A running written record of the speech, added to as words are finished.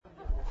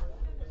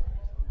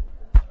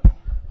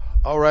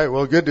All right.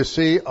 Well, good to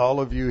see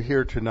all of you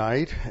here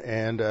tonight.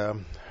 And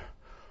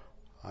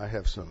I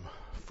have some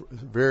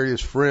various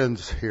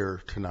friends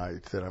here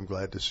tonight that I'm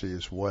glad to see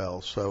as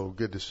well. So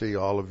good to see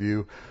all of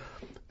you.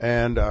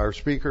 And our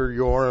speaker,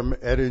 Yoram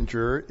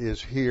Ettinger,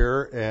 is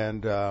here.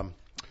 And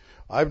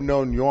I've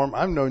known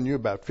you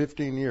about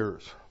 15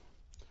 years.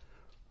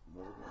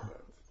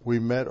 We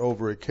met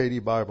over at Katy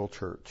Bible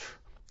Church.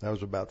 That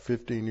was about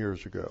 15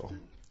 years ago.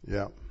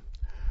 Yeah.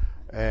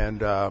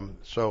 And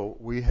so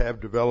we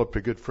have developed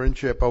a good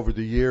friendship over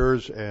the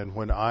years. And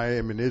when I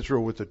am in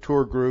Israel with the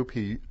tour group,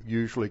 he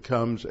usually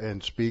comes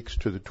and speaks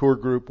to the tour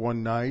group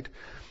one night.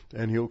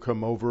 And he'll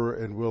come over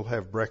and we'll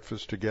have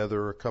breakfast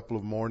together a couple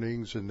of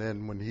mornings. And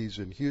then when he's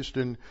in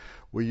Houston,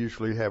 we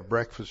usually have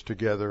breakfast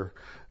together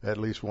at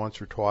least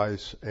once or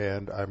twice.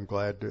 And I'm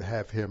glad to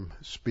have him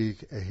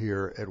speak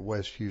here at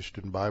West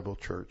Houston Bible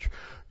Church.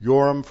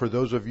 Yoram, for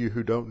those of you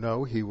who don't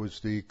know, he was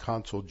the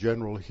consul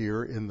general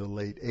here in the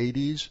late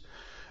 80s.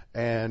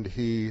 And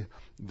he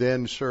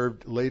then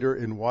served later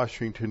in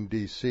Washington,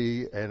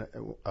 D.C., and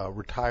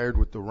retired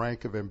with the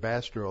rank of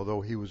ambassador,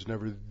 although he was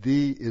never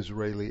the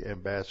Israeli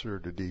ambassador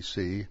to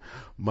D.C.,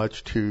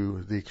 much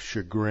to the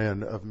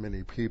chagrin of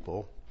many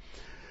people.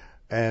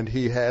 And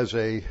he has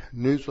a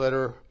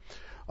newsletter.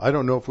 I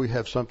don't know if we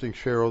have something,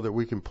 Cheryl, that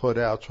we can put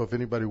out. So if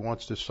anybody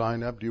wants to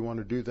sign up, do you want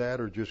to do that,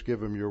 or just give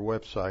them your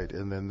website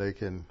and then they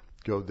can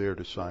go there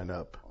to sign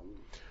up?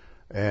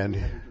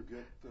 And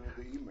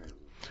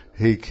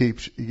he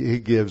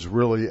gives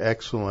really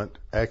excellent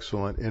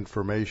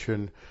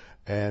information,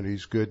 and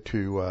he's good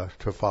to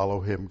follow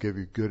him, give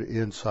you good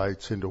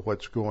insights into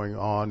what's going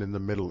on in the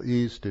Middle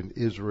East, in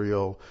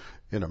Israel,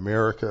 in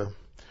America,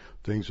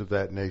 things of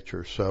that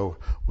nature. So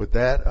with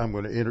that,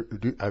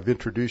 I've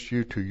introduced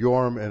you to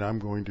Yoram, and I'm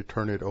going to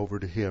turn it over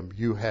to him.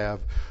 You have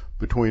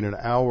between an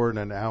hour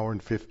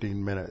and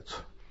 15 minutes.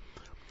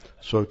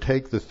 So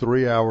take the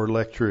 3-hour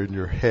lecture in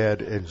your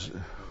head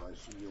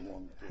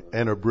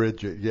and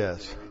abridge it.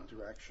 Yes.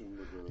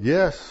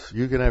 Yes,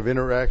 you can have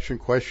interaction,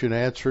 question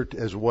answered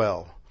as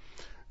well.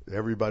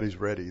 Everybody's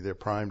ready. They're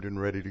primed and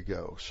ready to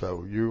go.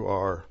 So you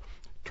are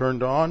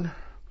turned on.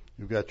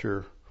 You've got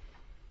your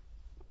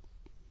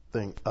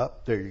thing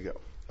up. There you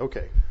go.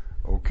 Okay.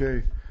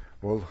 Okay.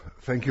 Well,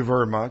 thank you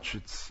very much.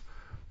 It's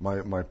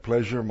my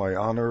pleasure, my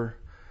honor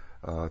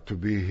to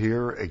be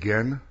here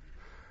again,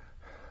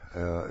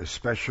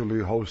 especially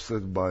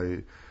hosted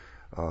by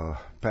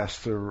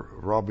Pastor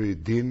Robbie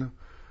Dean,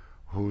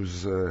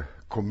 whose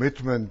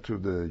commitment to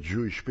the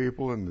Jewish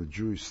people and the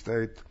Jewish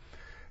state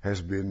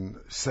has been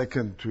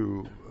second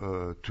to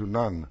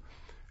none.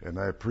 And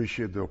I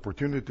appreciate the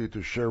opportunity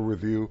to share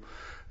with you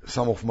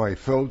some of my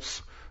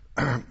thoughts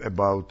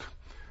about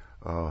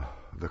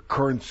the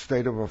current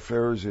state of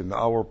affairs in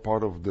our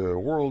part of the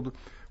world,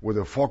 with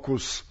a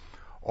focus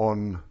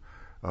on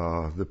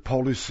the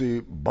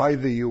policy by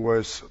the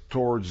U.S.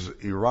 towards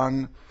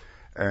Iran,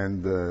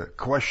 and the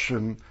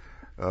question,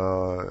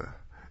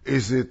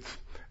 is it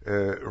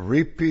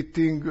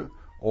repeating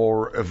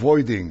or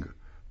avoiding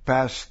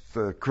past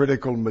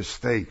critical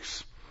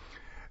mistakes?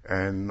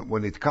 And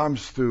when it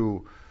comes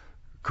to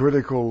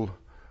critical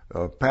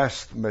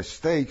past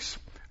mistakes,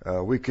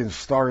 we can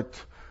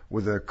start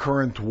with the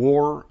current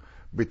war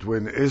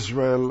between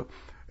Israel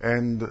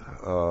and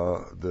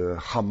the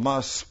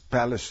Hamas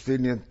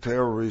Palestinian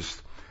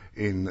terrorists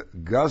in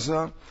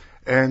Gaza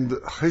and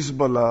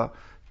Hezbollah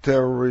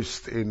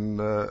terrorists in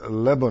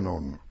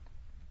Lebanon.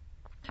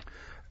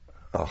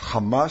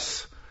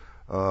 Hamas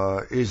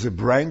is a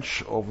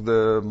branch of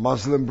the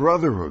Muslim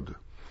Brotherhood.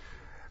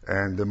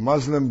 And the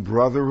Muslim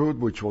Brotherhood,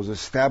 which was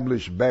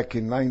established back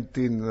in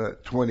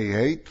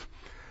 1928,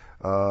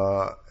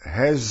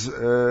 has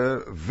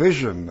a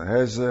vision,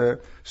 has a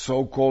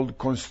so-called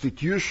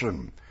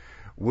constitution,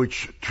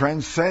 which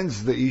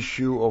transcends the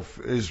issue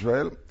of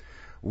Israel,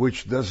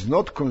 which does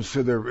not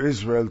consider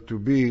Israel to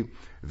be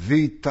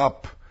the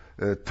top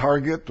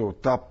target or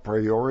top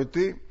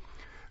priority.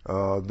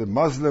 The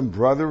Muslim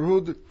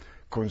Brotherhood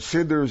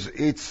considers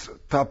its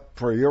top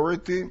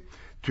priority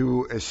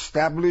to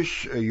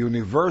establish a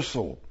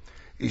universal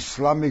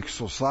Islamic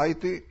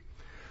society,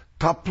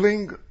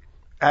 toppling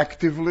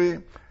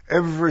actively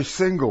every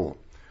single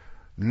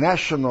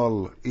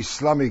national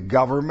Islamic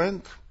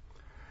government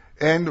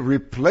and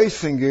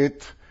replacing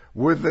it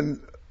with a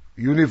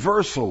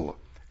universal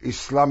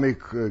Islamic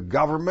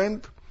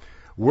government,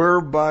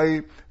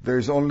 whereby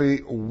there's only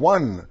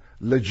one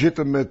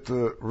legitimate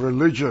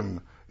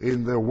religion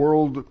in the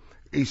world,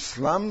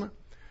 Islam,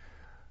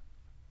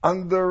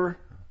 under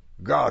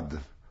God,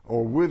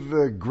 or with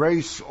the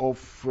grace of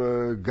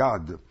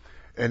God.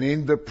 And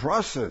in the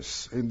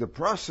process,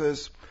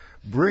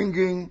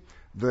 bringing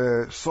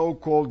the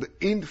so-called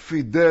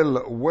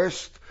infidel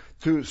West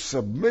to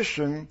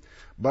submission,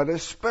 but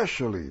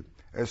especially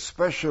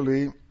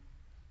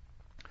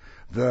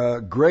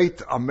the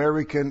great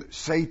American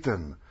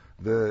Satan,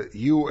 the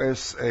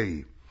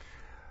USA.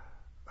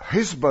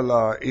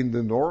 Hezbollah in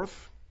the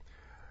north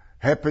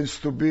happens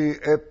to be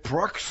a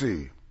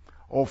proxy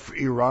of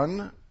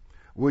Iran,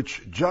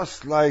 which,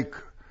 just like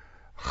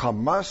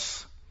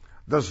Hamas,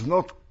 does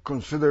not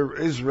consider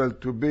Israel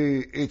to be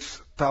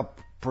its top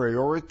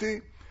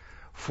priority.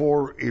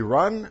 For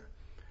Iran,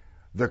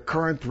 the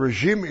current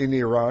regime in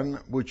Iran,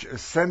 which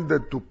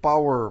ascended to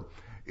power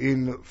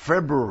in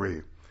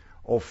February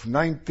of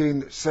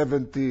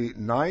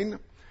 1979,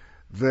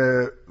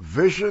 the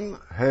vision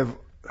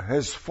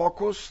has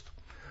focused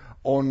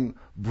on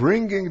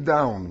bringing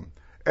down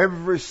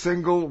every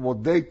single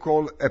what they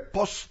call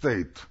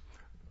apostate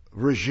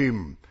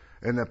regime.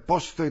 An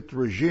apostate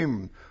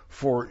regime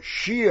for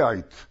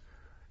Shiite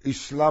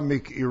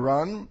Islamic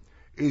Iran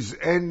is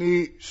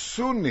any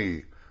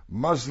Sunni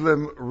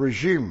Muslim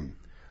regime,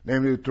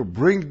 namely to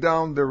bring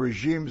down the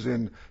regimes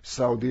in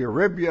Saudi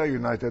Arabia,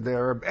 United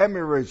Arab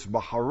Emirates,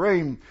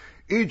 Bahrain,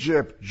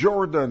 Egypt,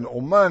 Jordan,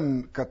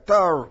 Oman,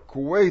 Qatar,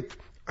 Kuwait,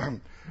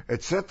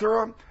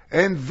 etc.,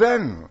 and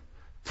then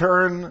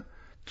turn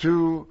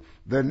to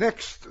the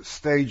next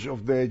stage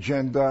of the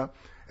agenda,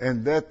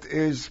 and that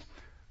is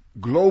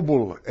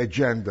global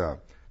agenda,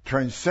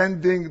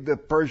 transcending the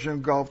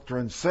Persian Gulf,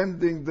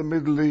 transcending the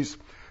Middle East,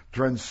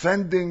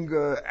 transcending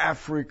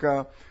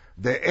Africa.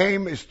 The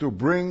aim is to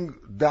bring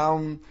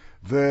down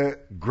the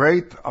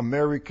great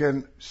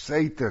American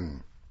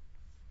Satan.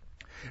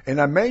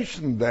 And I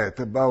mentioned that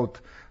about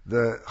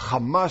the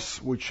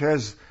Hamas, which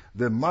has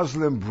the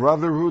Muslim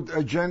Brotherhood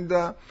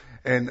agenda,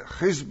 and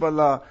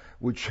Hezbollah,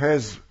 which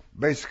has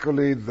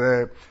basically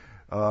the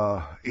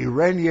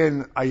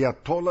Iranian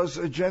Ayatollah's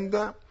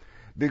agenda,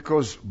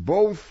 because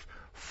both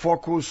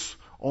focus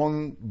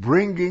on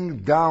bringing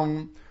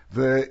down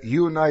the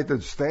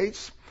United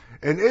States.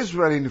 And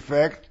Israel, in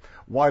fact,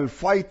 while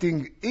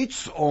fighting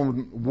its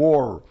own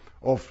war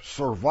of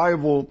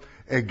survival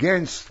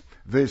against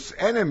these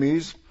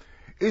enemies,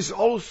 is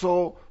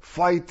also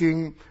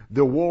fighting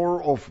the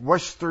war of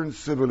Western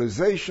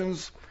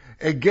civilizations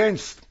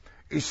against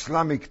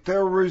Islamic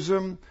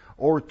terrorism,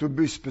 or to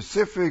be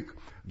specific,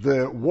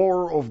 the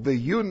war of the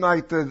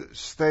United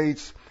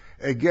States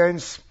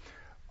against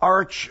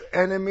arch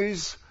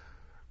enemies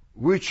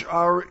which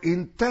are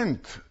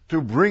intent to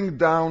bring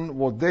down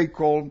what they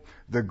call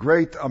the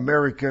great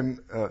American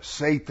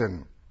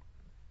Satan.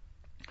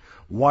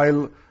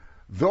 While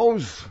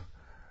those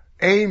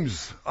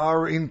aims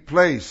are in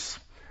place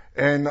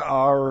and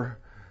are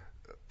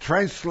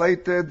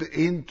translated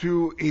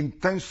into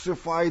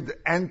intensified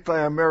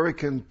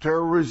anti-American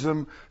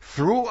terrorism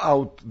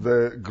throughout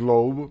the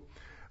globe,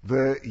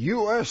 the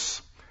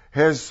U.S.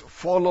 has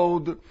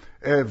followed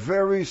a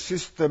very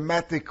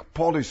systematic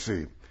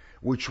policy,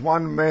 which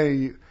one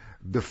may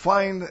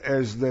define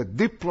as the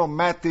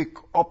diplomatic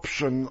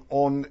option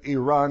on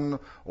Iran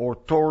or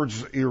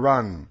towards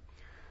Iran.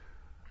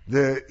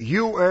 The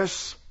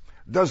U.S.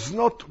 does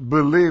not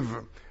believe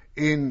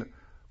in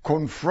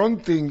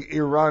confronting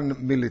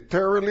Iran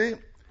militarily,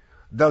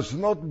 does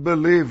not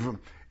believe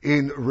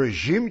in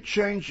regime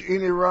change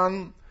in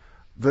Iran.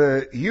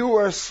 The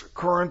U.S.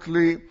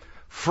 currently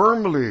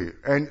firmly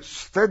and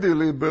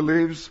steadily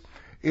believes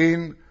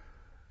in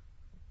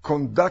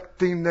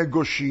conducting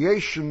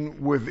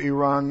negotiation with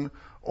Iran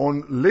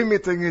on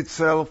limiting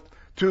itself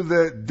to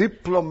the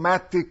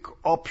diplomatic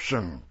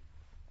option.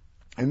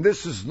 And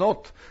this is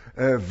not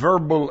a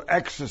verbal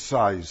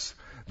exercise.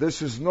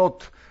 This is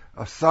not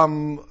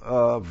some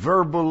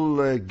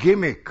verbal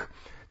gimmick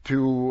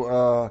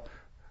to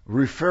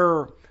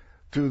refer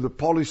to the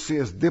policy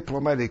as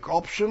diplomatic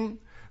option.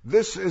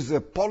 This is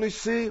a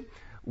policy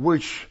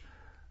which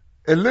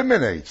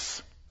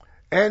eliminates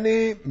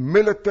any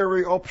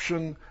military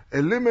option,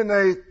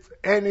 eliminate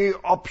any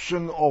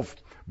option of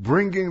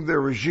bringing the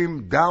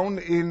regime down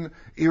in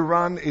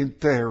Iran, in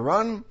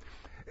Tehran,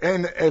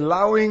 and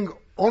allowing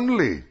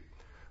only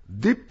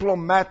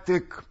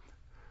diplomatic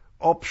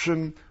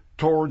option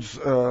towards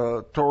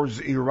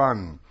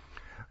Iran.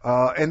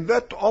 And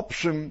that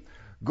option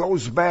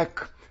goes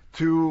back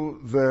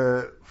to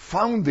the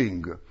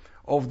founding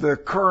of the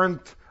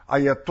current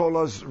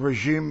Ayatollah's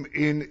regime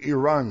in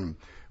Iran,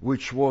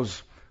 which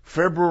was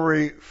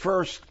February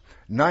 1st,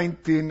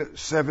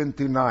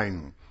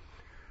 1979.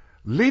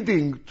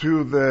 Leading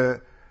to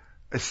the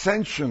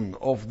ascension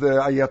of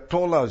the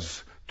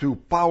Ayatollahs to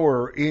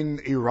power in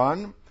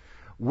Iran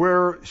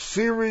were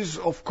series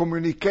of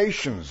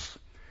communications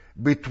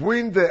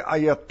between the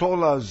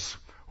Ayatollahs,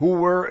 who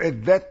were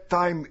at that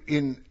time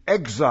in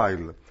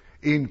exile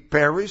in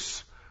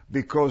Paris,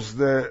 because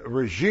the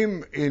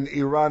regime in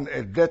Iran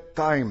at that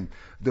time,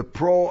 the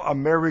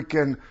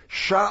pro-American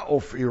Shah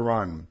of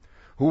Iran,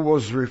 who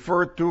was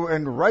referred to,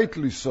 and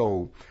rightly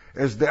so,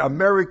 as the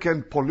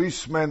American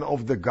policeman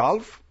of the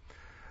Gulf,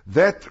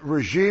 that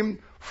regime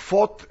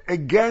fought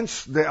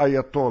against the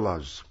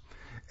Ayatollahs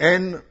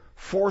and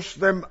forced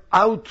them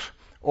out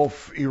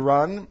of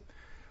Iran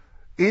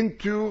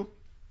into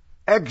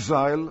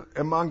exile,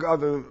 among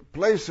other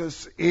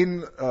places,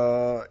 in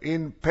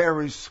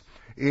Paris,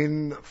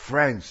 in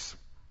France.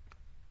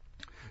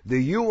 The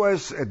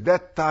U.S. at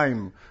that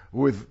time,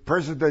 with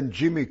President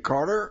Jimmy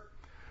Carter,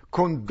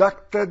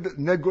 conducted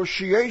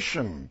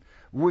negotiation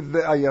with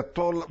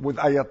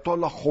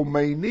Ayatollah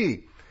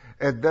Khomeini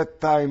at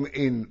that time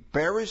in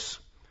Paris,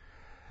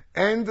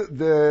 and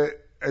the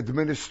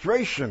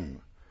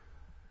administration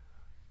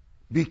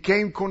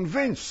became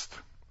convinced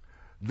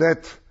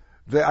that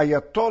the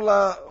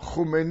Ayatollah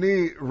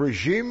Khomeini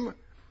regime,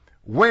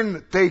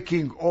 when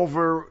taking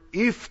over,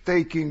 if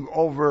taking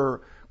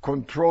over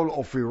control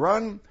of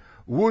Iran,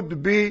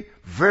 would be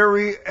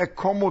very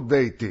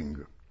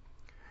accommodating.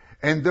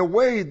 And the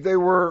way they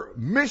were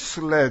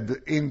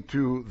misled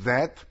into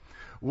that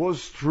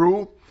was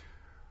through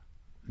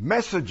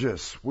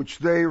messages which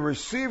they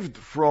received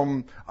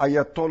from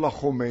Ayatollah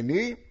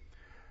Khomeini,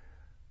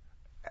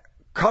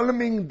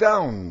 calming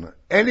down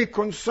any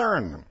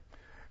concern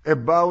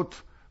about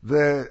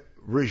the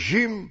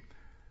regime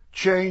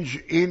change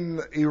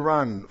in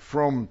Iran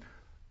from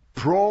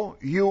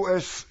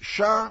pro-US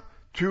Shah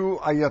to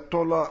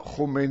Ayatollah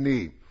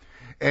Khomeini.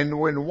 And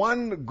when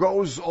one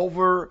goes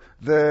over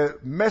the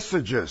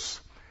messages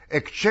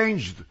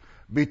exchanged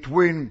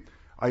between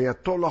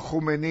Ayatollah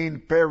Khomeini in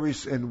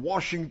Paris and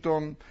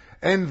Washington,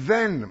 and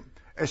then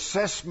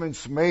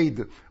assessments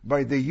made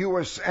by the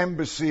US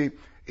Embassy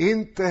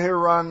in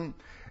Tehran,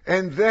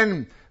 and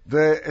then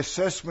the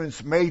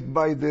assessments made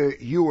by the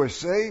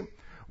USA,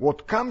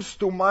 what comes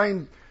to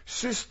mind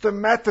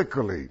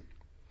systematically,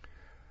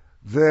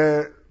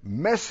 the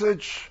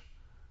message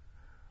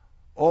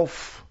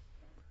of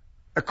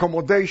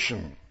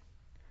accommodation.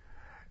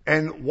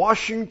 And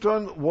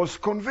Washington was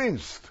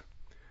convinced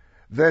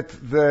that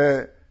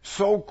the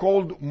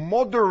so-called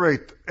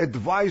moderate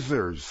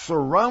advisors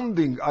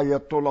surrounding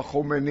Ayatollah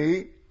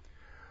Khomeini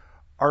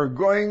are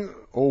going,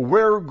 or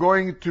were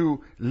going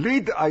to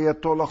lead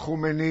Ayatollah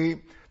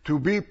Khomeini to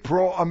be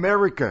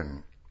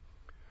pro-American.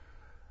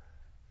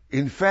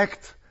 In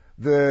fact,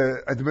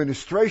 the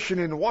administration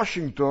in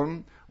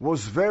Washington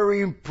was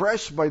very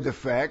impressed by the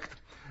fact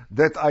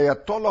that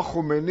Ayatollah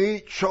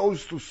Khomeini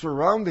chose to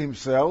surround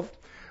himself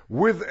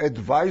with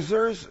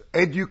advisors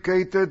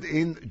educated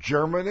in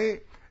Germany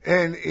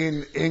and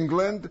in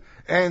England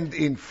and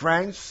in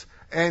France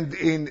and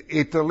in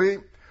Italy,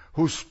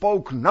 who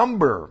spoke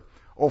number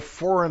of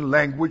foreign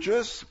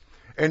languages,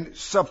 and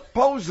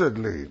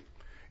supposedly,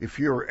 if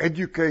you're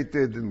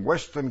educated in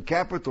Western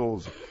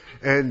capitals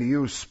and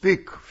you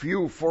speak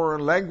few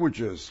foreign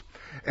languages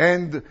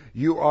and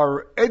you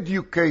are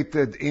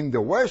educated in the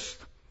West,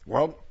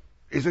 well,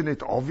 isn't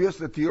it obvious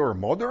that you are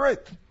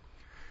moderate?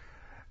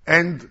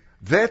 And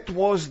that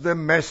was the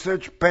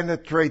message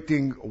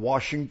penetrating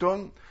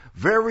Washington,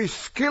 very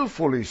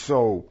skillfully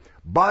so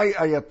by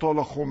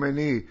Ayatollah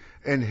Khomeini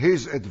and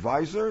his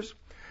advisors,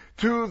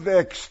 to the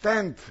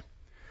extent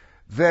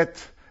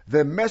that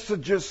the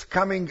messages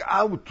coming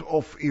out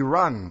of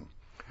Iran,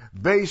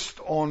 based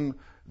on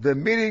the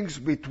meetings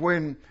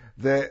between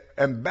the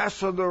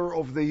ambassador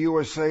of the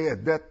USA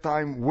at that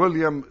time,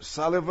 William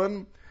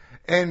Sullivan,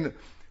 and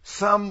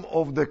some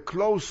of the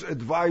close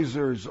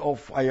advisors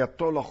of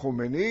Ayatollah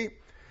Khomeini,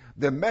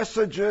 the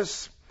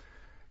messages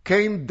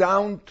came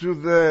down to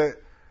the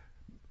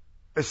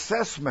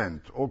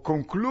assessment or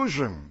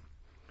conclusion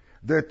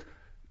that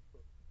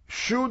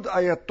should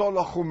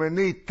Ayatollah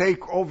Khomeini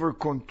take over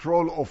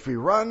control of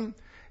Iran,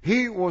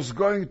 he was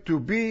going to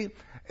be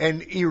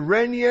an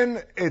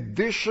Iranian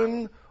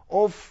edition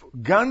of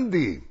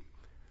Gandhi.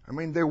 I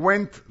mean, they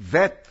went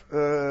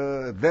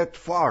that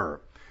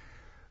far.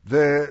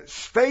 The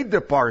State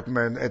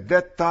Department at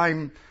that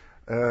time,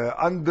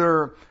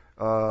 under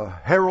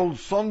Harold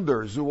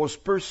Saunders, who was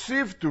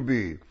perceived to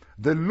be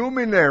the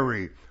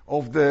luminary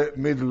of the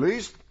Middle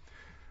East,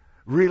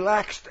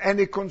 relaxed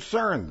any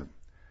concern.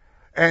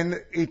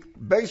 And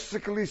it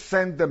basically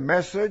sent the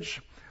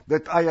message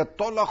that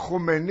Ayatollah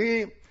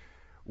Khomeini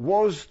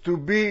was to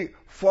be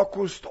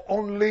focused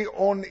only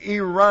on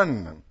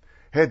Iran,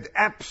 had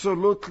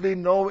absolutely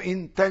no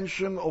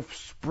intention of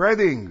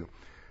spreading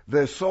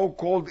the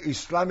so-called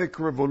Islamic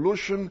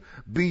Revolution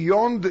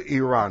beyond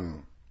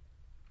Iran.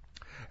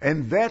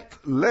 And that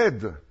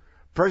led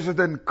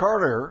President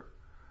Carter,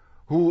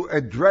 who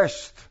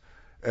addressed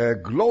a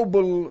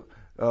global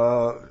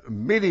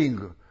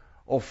meeting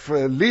of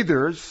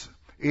leaders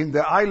in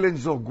the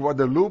islands of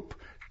Guadeloupe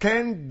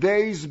 10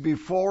 days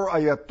before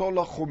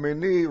Ayatollah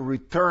Khomeini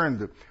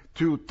returned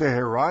to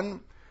Tehran,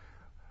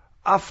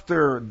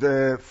 after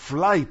the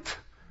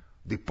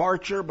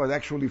departure, but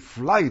actually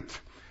flight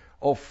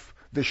of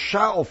the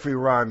Shah of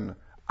Iran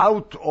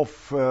out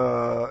of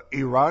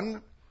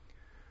Iran.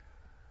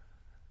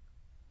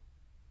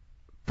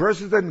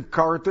 President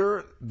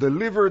Carter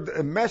delivered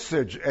a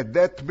message at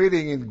that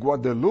meeting in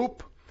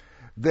Guadeloupe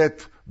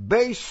that,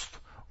 based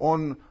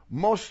on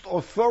most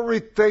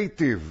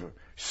authoritative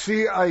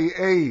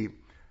CIA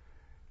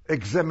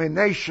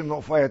examination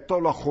of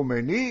Ayatollah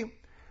Khomeini,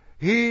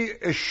 he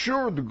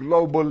assured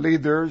global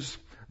leaders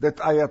that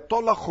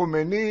Ayatollah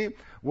Khomeini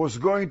was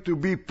going to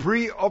be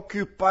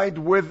preoccupied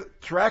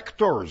with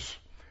tractors,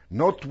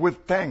 not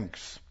with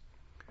tanks.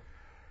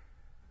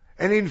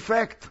 And in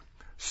fact,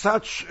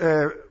 such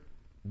a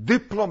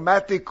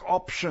diplomatic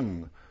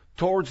option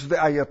towards the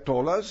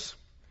Ayatollahs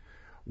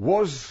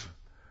was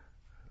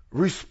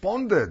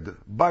responded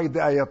by the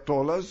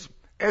Ayatollahs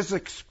as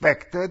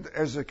expected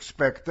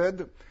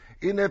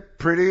in a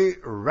pretty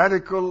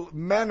radical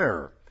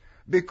manner,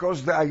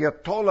 because the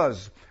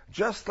Ayatollahs,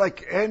 just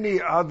like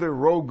any other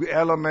rogue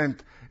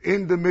element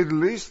in the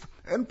Middle East,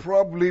 and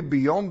probably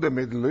beyond the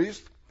Middle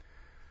East,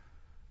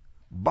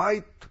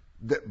 bite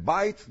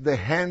the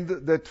hand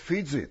that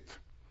feeds it.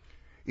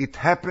 It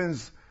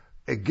happens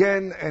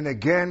again and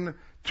again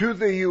to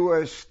the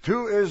U.S.,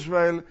 to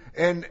Israel,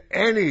 and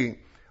any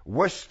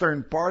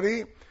Western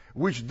party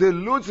which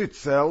deludes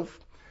itself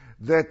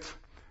that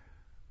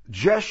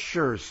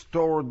gestures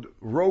toward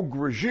rogue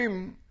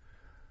regime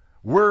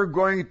were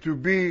going to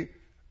be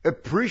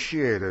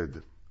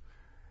appreciated.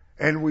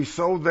 And we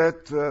saw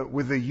that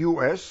with the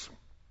U.S.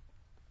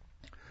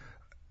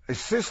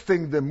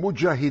 assisting the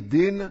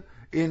Mujahideen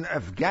in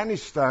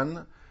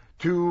Afghanistan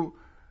to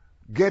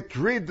get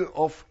rid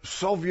of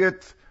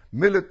Soviet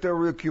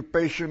military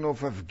occupation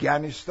of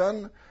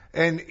Afghanistan,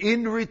 and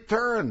in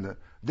return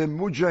the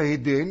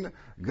Mujahideen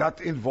got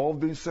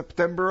involved in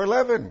September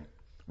 11.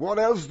 What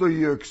else do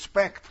you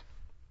expect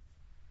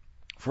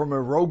from a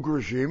rogue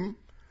regime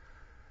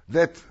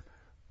that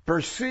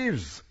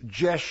perceives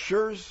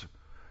gestures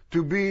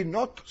to be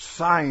not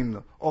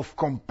sign of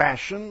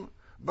compassion,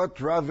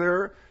 but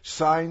rather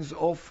signs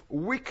of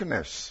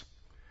weakness?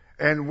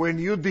 And when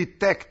you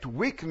detect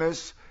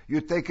weakness,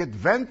 you take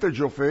advantage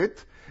of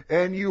it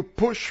and you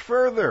push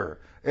further,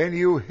 and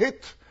you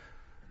hit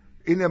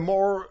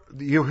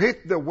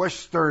the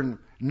Western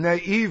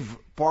naive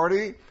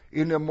party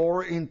in a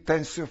more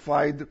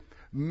intensified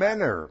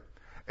manner.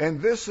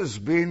 And this has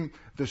been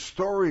the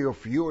story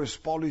of U.S.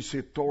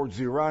 policy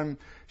towards Iran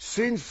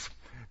since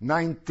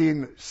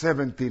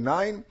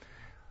 1979.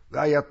 The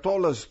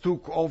Ayatollahs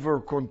took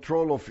over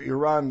control of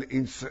Iran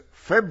in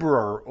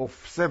February of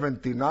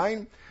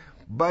 79.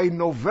 By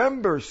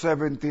November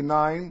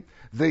 79,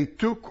 they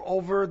took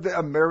over the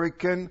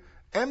American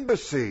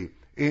embassy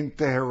in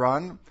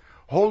Tehran,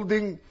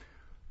 holding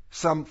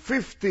some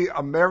 50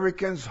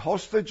 Americans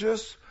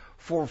hostages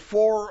for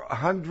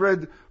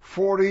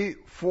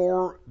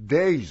 444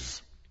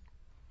 days.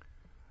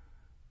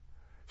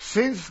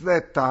 Since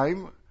that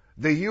time,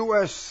 the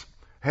U.S.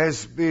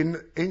 has been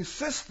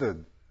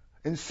insisting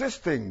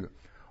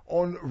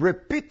on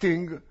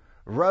repeating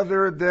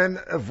rather than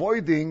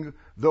avoiding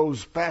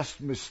those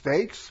past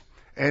mistakes,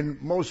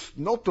 and most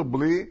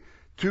notably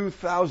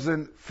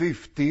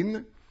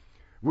 2015,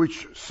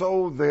 which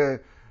saw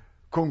the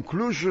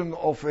conclusion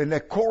of an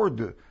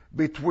accord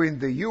between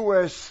the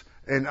U.S.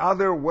 and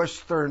other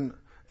Western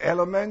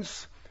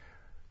elements,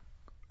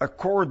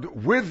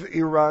 accord with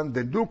Iran,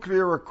 the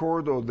nuclear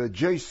accord, or the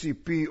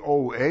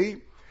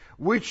JCPOA,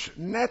 which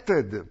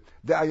netted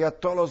the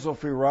Ayatollahs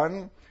of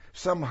Iran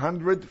some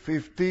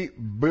 $150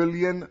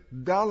 billion.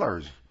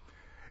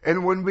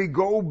 And when we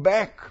go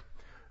back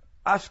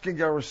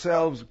asking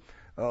ourselves,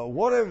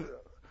 what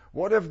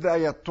have the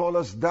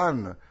Ayatollahs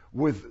done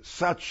with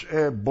such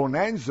a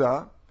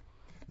bonanza?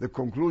 The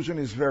conclusion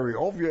is very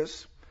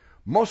obvious.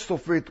 Most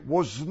of it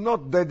was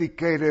not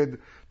dedicated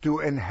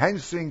to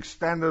enhancing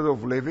standard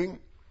of living.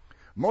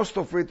 Most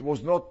of it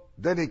was not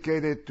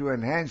dedicated to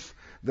enhance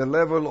the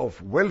level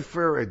of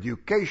welfare,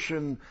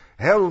 education,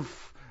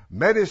 health,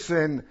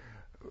 medicine,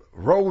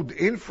 road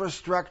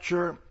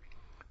infrastructure.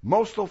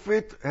 Most of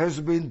it has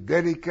been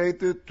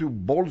dedicated to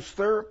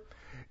bolster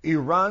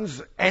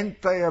Iran's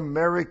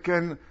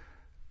anti-American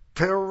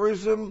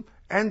terrorism,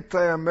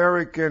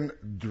 anti-American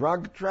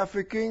drug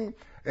trafficking,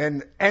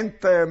 and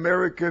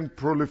anti-American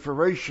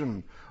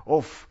proliferation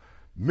of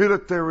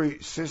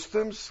military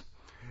systems.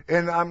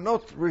 And I'm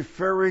not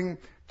referring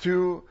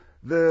to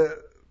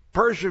the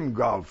Persian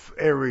Gulf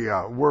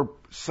area where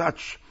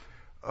such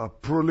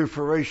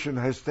proliferation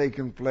has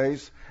taken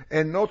place,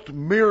 and not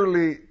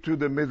merely to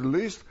the Middle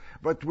East,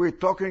 but we're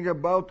talking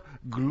about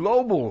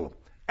global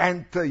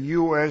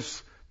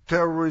anti-U.S.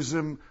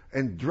 terrorism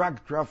and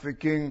drug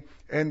trafficking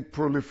and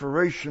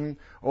proliferation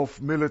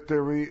of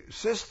military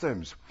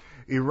systems.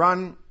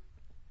 Iran,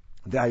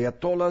 the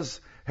Ayatollahs,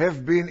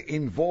 have been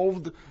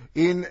involved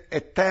in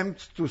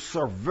attempts to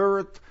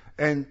subvert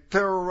and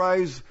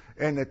terrorize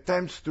and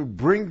attempts to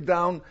bring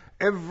down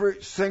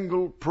every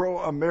single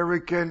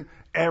pro-American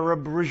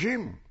Arab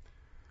regime.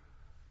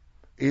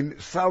 In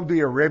Saudi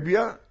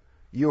Arabia,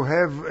 you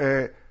have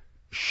a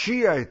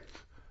Shiite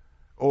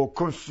or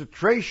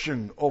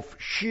concentration of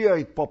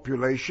Shiite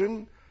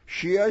population,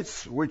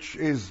 Shiites, which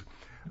is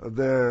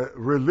the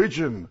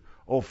religion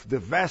of the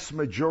vast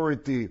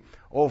majority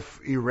of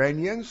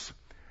Iranians,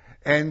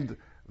 and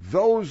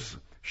those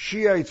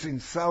Shiites in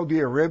Saudi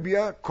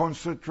Arabia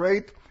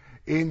concentrate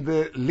in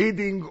the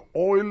leading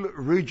oil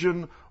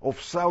region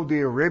of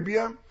Saudi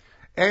Arabia,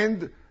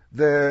 and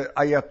the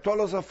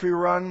Ayatollahs of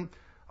Iran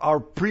are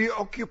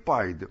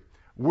preoccupied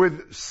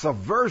with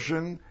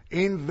subversion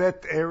in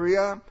that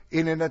area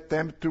in an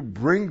attempt to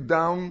bring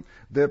down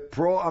the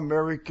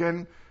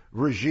pro-American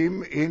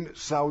regime in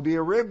Saudi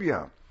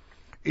Arabia.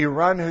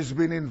 Iran has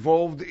been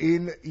involved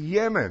in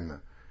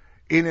Yemen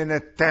in an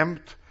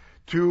attempt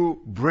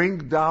to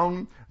bring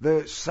down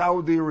the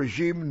Saudi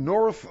regime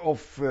north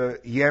of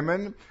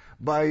Yemen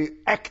by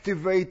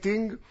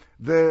activating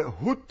the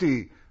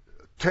Houthi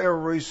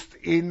terrorists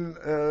in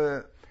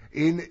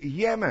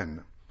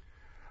Yemen.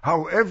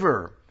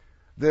 However,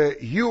 the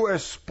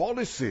U.S.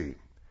 policy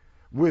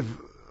with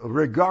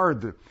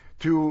regard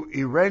to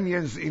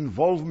Iranians'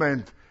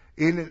 involvement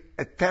in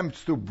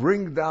attempts to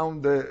bring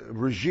down the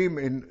regime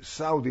in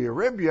Saudi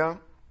Arabia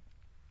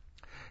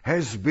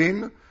has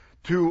been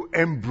to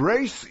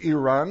embrace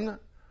Iran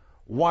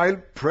while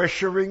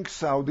pressuring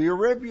Saudi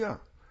Arabia.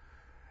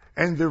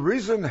 And the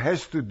reason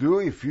has to do,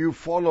 if you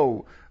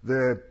follow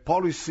the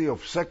policy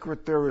of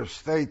Secretary of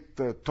State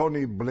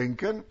Tony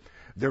Blinken,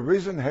 the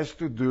reason has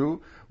to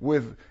do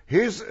with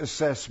his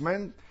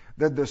assessment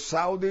that the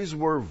Saudis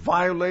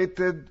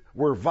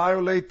were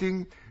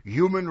violating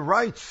human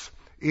rights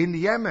in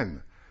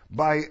Yemen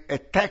by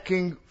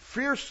attacking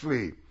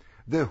fiercely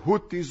the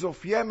Houthis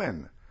of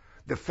Yemen.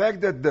 The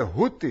fact that the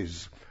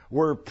Houthis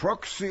were a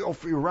proxy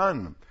of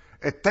Iran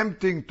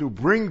attempting to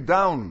bring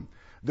down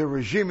the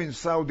regime in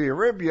Saudi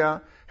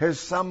Arabia has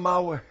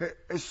somehow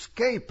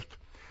escaped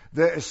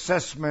the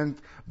assessment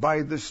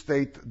by the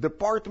State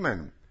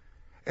Department.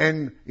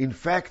 And in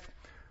fact,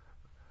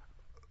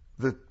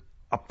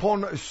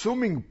 upon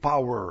assuming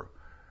power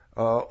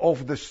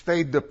of the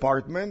State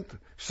Department,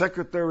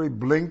 Secretary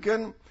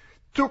Blinken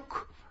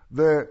took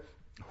the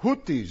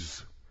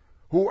Houthis,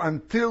 who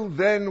until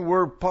then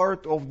were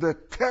part of the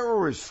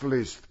terrorist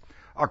list,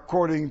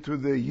 according to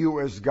the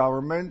U.S.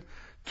 government,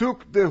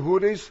 took the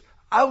Houthis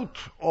out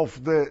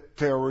of the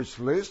terrorist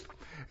list.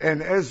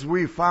 And as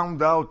we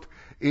found out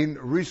in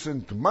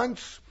recent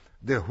months,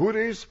 the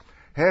Houthis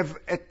have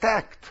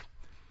attacked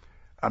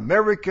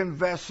American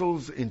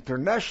vessels,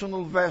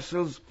 international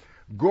vessels,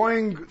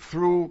 going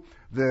through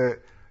the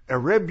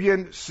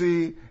Arabian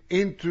Sea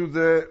into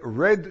the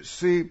Red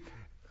Sea,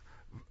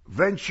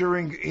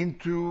 venturing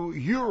into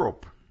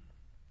Europe.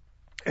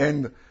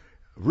 And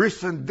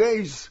recent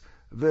days,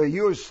 the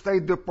U.S.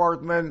 State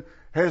Department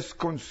has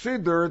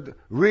considered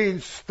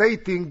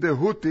reinstating the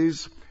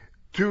Houthis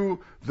to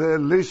the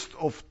list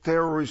of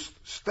terrorist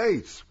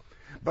states.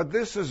 But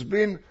this has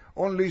been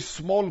only a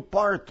small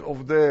part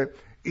of the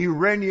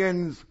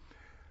Iranians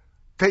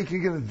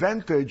taking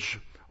advantage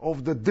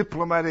of the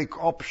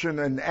diplomatic option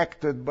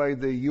enacted by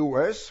the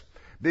U.S.,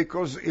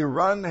 because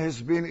Iran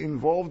has been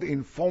involved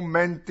in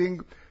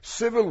fomenting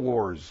civil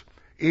wars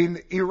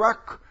in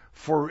Iraq,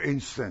 for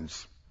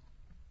instance.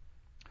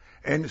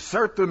 And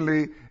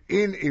certainly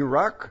in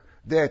Iraq,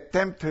 the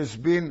attempt has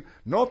been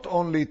not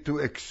only to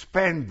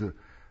expand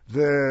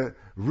the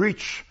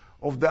reach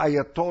of the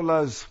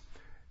Ayatollahs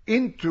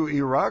into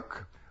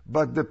Iraq,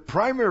 but the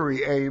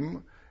primary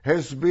aim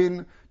has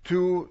been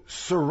to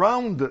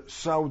surround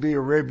Saudi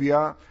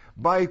Arabia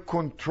by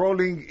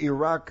controlling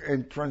Iraq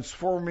and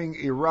transforming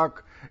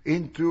Iraq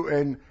into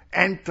an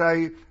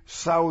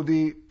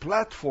anti-Saudi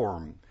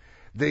platform.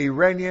 The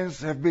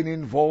Iranians have been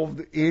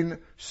involved in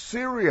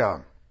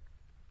Syria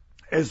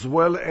as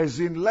well as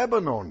in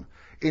Lebanon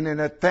in an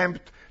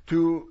attempt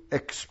to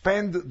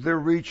expand their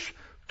reach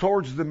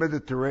towards the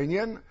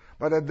Mediterranean,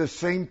 but at the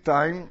same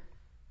time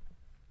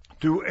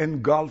to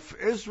engulf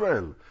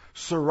Israel,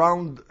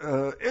 surround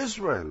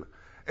Israel.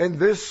 And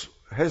this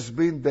has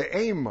been the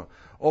aim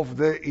of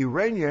the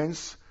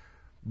Iranians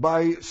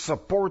by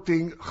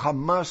supporting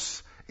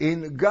Hamas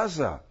in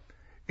Gaza.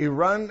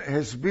 Iran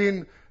has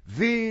been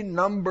the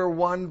number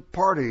one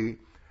party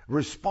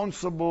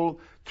responsible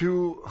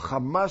to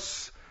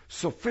Hamas'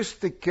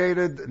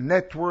 sophisticated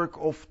network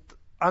of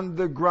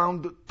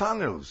underground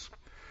tunnels,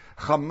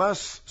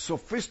 Hamas'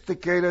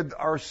 sophisticated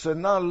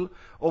arsenal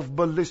of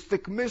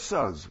ballistic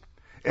missiles,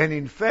 and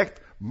in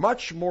fact,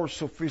 much more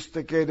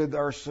sophisticated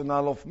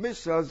arsenal of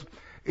missiles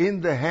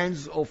in the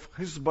hands of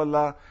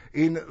Hezbollah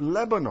in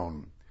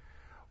Lebanon.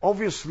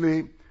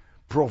 Obviously,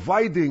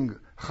 providing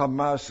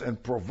Hamas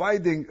and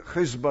providing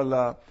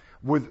Hezbollah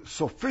with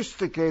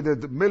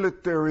sophisticated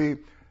military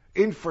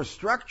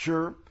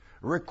infrastructure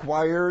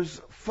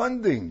requires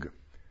funding.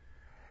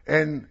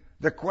 And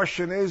the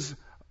question is,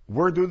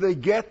 where do they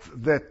get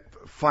that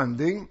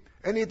funding?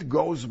 And it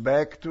goes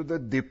back to the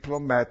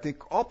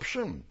diplomatic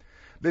option.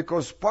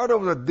 Because part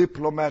of the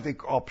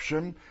diplomatic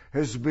option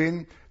has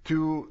been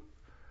to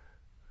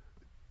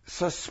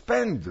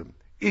suspend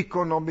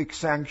economic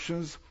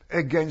sanctions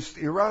against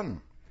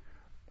Iran.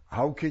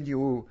 How can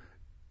you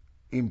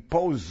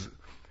impose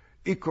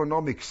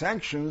economic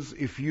sanctions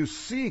if you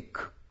seek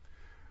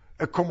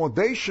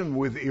accommodation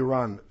with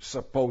Iran,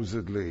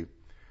 supposedly?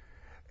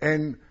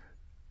 And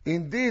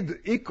indeed,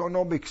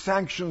 economic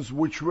sanctions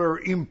which were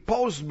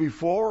imposed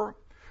before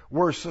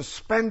were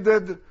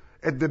suspended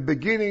at the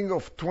beginning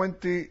of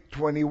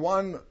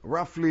 2021,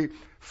 roughly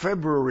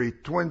February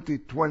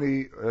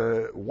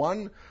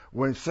 2021,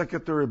 when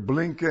Secretary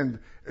Blinken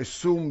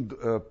assumed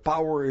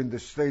power in the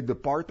State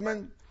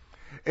Department,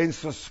 and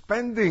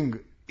suspending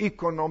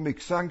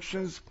economic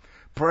sanctions,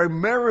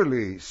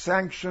 primarily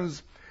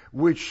sanctions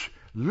which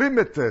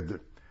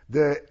limited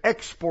the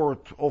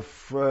export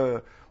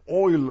of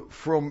oil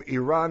from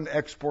Iran,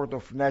 export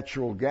of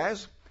natural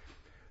gas.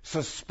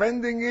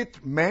 Suspending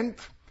it meant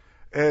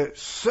a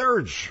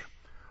surge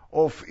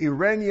of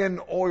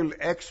Iranian oil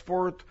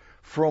export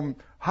from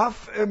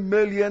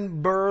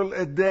 500,000 barrels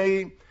a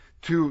day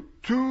to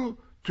 2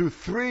 to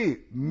 3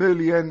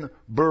 million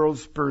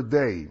barrels per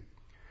day.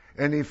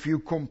 And if you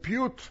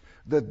compute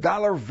the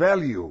dollar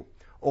value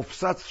of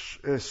such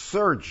a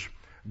surge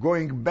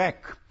going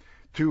back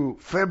to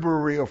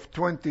February of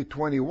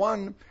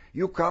 2021,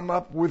 you come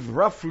up with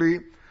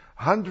roughly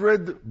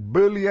 $100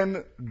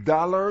 billion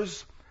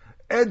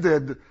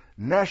added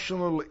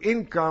national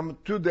income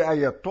to the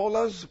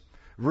Ayatollahs,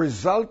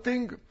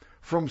 resulting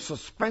from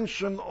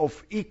suspension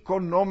of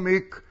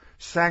economic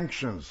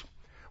sanctions,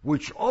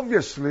 which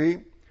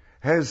obviously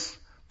has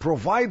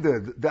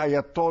provided the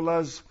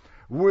Ayatollahs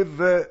with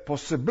the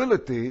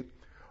possibility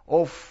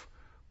of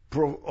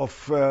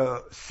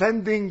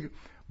sending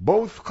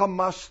both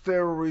Hamas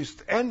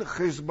terrorists and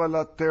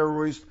Hezbollah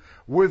terrorists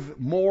with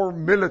more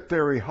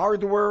military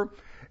hardware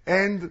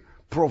and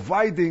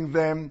providing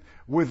them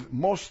with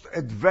most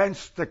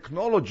advanced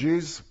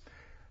technologies,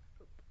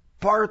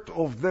 part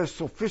of the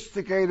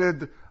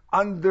sophisticated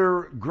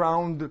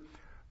underground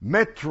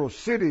metro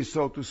city,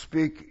 so to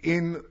speak,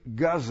 in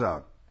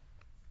Gaza.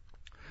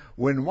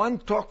 When one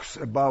talks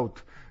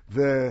about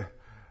the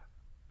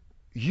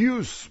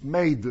use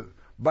made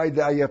by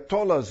the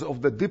Ayatollahs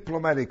of the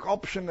diplomatic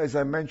option, as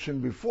I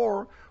mentioned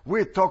before,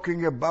 we're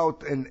talking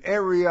about an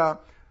area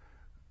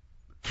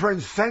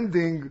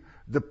transcending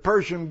the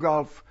Persian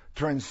Gulf,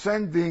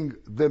 transcending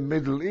the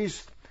Middle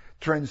East,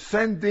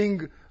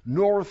 transcending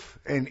North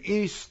and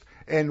East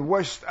and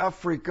West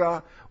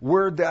Africa,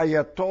 where the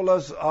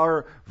Ayatollahs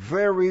are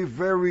very,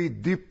 very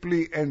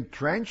deeply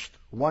entrenched,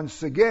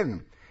 once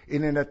again,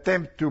 in an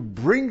attempt to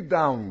bring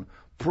down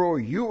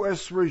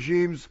pro-U.S.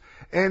 regimes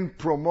and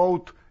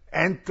promote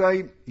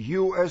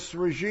anti-U.S.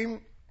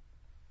 regime.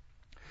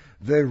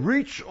 The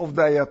reach of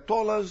the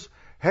Ayatollahs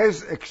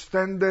has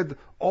extended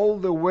all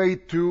the way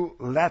to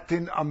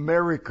Latin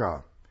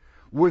America,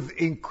 with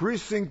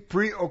increasing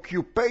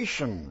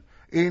preoccupation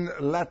in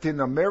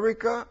Latin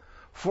America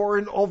for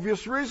an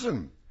obvious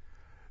reason.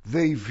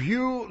 They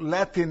view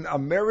Latin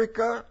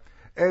America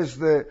as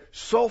the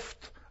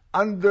soft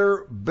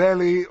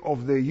underbelly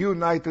of the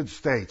United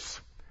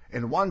States.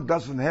 And one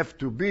doesn't have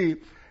to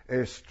be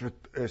a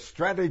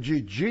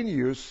strategy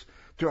genius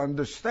to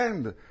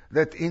understand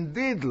that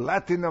indeed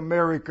Latin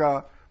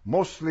America,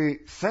 mostly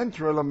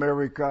Central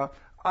America,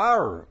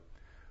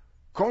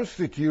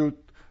 constitute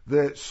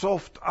the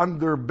soft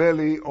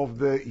underbelly of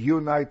the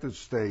United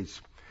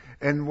States.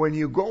 And when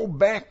you go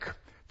back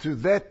to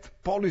that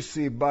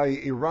policy by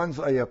Iran's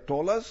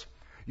Ayatollahs,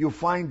 you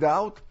find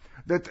out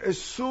that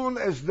as soon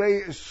as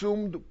they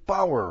assumed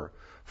power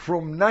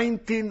from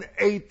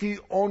 1980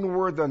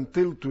 onward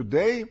until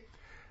today,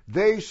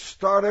 they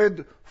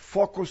started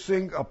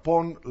focusing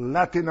upon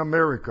Latin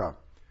America.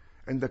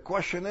 And the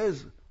question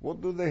is,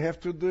 what do they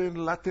have to do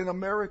in Latin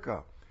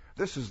America?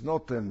 This is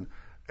not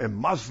a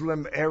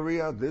Muslim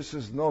area. This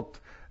is not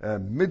a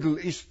Middle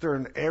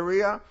Eastern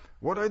area.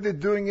 What are they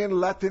doing in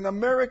Latin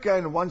America?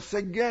 And once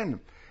again,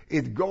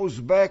 it goes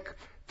back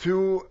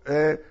to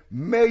a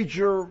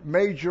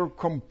major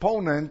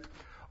component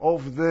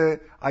of the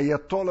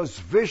Ayatollah's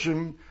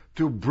vision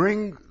to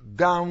bring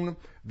down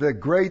the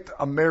great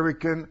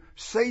American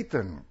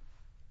Satan.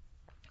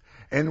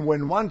 And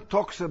when one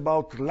talks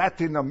about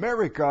Latin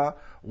America,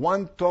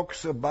 one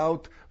talks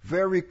about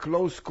very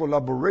close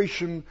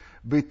collaboration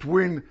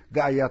between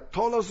the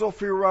Ayatollahs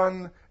of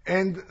Iran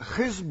and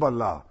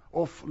Hezbollah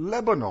of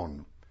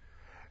Lebanon.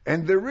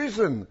 And the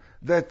reason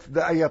that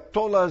the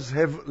Ayatollahs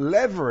have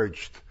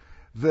leveraged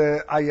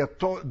the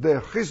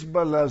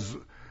Hezbollah's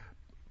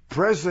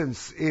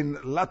presence in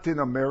Latin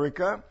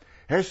America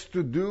has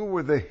to do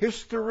with the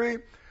history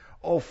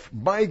of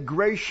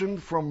migration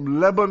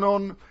from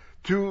Lebanon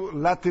to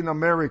Latin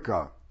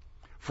America.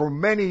 For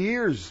many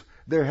years,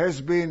 there has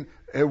been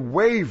a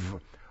wave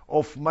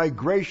of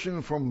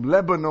migration from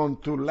Lebanon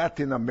to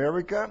Latin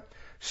America.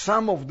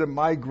 Some of the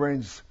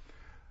migrants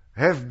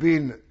have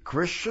been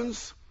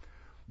Christians,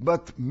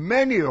 but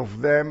many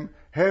of them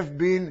have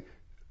been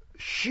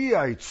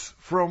Shiites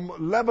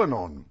from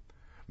Lebanon.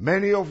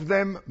 Many of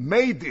them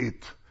made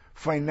it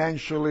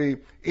financially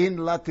in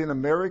Latin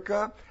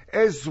America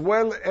as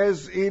well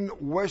as in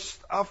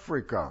West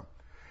Africa.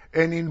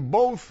 And in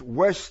both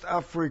West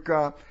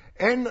Africa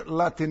and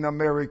Latin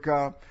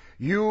America,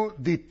 you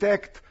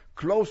detect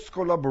close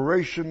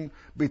collaboration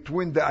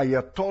between the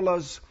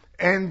Ayatollahs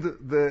and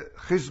the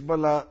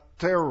Hezbollah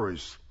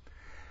terrorists.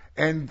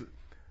 And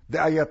the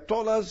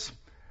Ayatollahs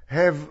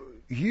have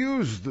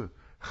used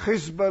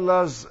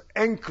Hezbollah's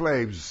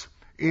enclaves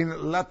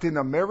in Latin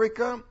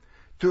America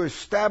to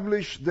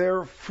establish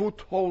their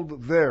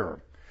foothold there.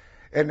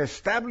 And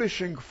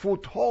establishing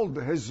foothold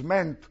has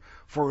meant,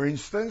 for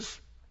instance,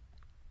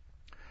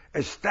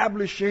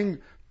 establishing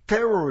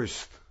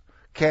terrorist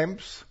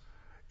camps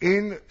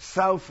in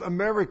South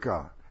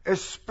America,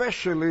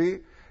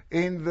 especially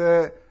in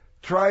the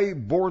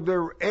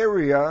tri-border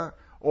area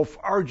of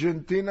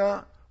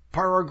Argentina,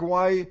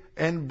 Paraguay,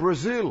 and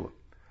Brazil,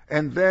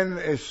 and then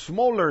a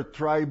smaller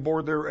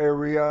tri-border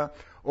area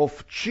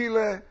of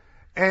Chile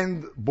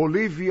and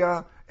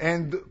Bolivia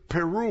and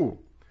Peru.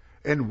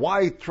 And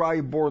why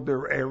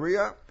tri-border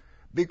area?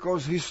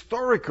 Because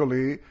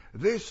historically,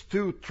 these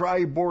two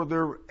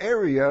tri-border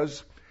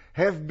areas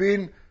have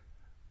been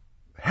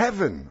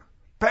heaven,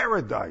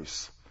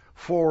 paradise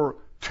for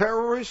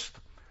terrorists,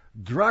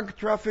 drug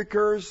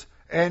traffickers,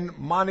 and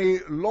money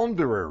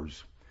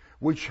launderers,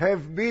 which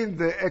have been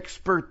the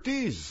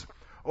expertise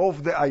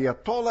of the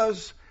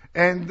Ayatollahs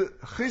and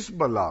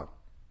Hezbollah.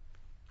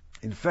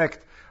 In fact,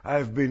 I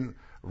have been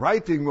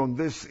writing on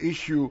this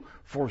issue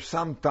for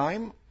some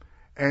time,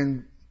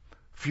 and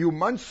a few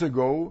months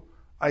ago,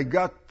 I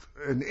got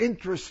an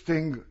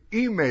interesting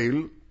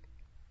email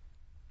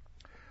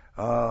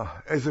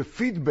as a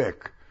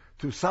feedback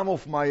to some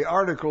of my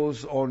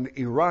articles on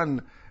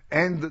Iran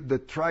and the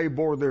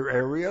tri-border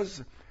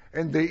areas,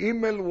 and the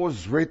email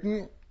was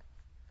written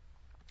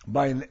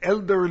by an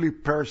elderly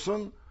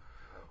person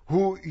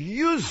who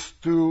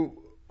used to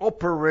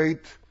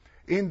operate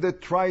in the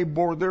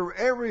tri-border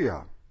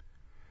area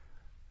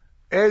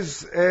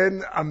as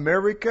an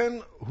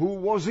American who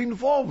was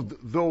involved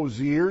those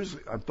years,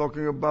 I'm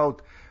talking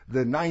about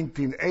the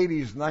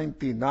 1980s,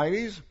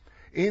 1990s,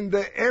 in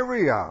the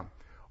area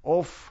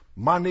of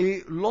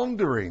money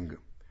laundering.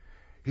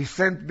 He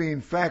sent me,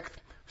 in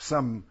fact,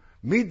 some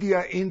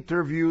media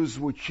interviews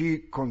which he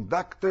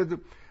conducted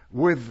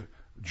with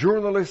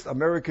journalists,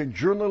 American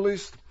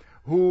journalists,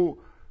 who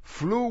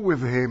flew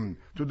with him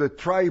to the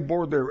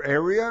tri-border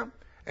area,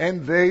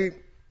 and they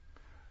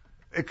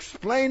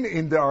explain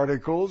in the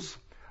articles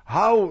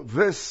how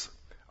this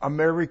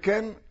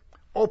American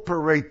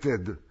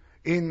operated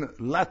in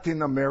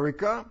Latin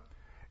America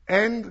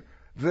and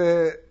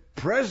the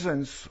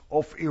presence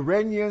of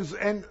Iranians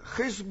and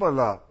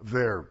Hezbollah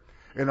there.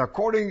 And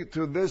according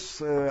to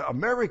this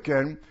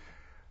American,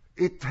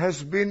 it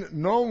has been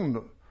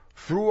known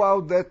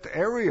throughout that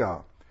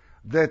area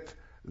that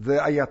the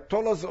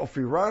Ayatollahs of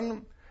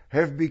Iran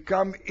have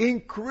become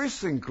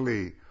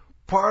increasingly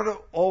part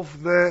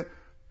of the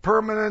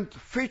permanent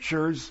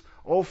features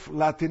of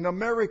Latin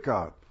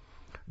America.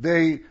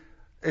 They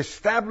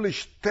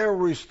established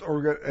terrorist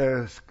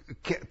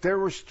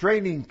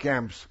training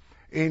camps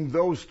in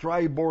those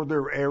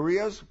tri-border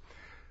areas,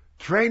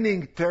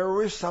 training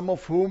terrorists, some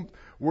of whom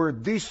were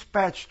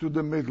dispatched to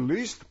the Middle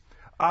East.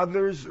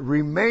 Others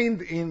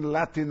remained in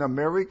Latin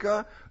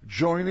America,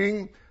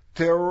 joining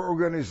terror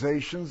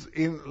organizations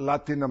in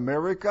Latin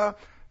America,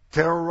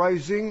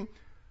 terrorizing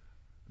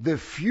the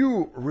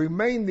few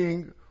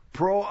remaining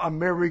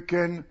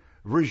pro-American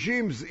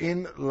regimes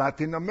in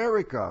Latin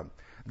America.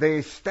 They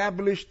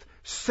established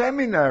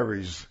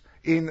seminaries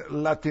in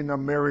Latin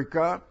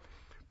America,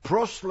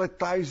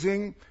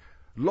 proselytizing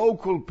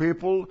local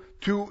people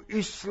to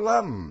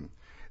Islam.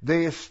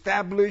 They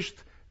established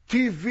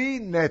TV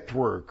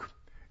network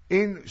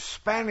in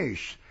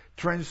Spanish,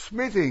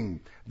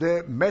 transmitting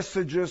the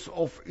messages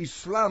of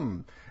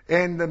Islam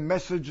and the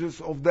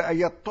messages of the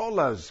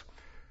Ayatollahs,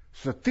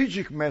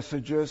 strategic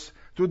messages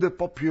to the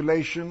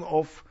population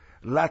of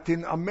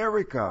Latin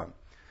America.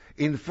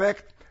 In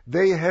fact,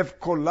 they have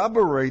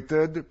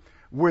collaborated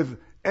with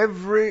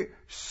every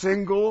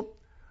single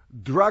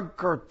drug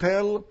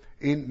cartel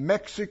in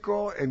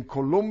Mexico and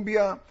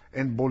Colombia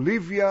and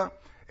Bolivia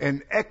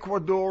and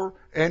Ecuador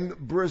and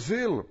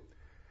Brazil.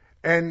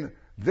 And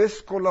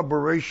this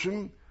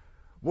collaboration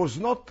was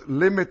not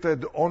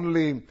limited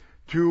only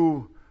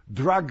to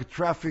drug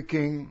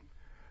trafficking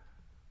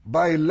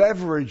by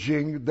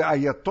leveraging the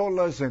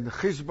Ayatollahs and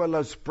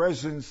Hezbollah's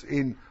presence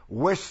in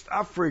West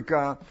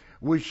Africa,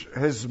 which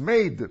has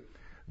made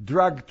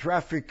drug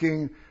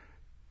trafficking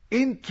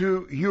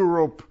into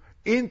Europe,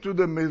 into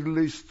the Middle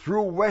East,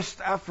 through West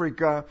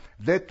Africa,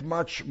 that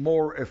much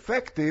more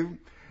effective.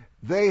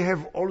 They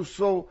have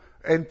also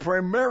and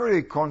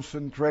primarily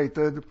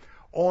concentrated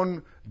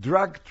on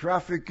drug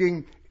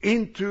trafficking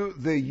into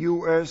the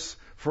U.S.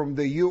 from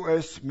the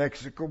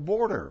U.S.-Mexico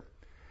border.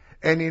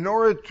 And in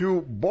order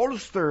to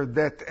bolster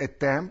that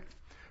attempt,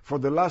 for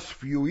the last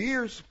few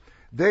years,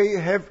 they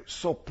have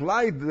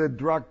supplied the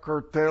drug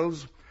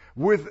cartels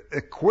with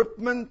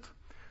equipment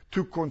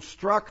to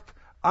construct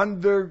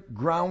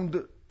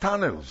underground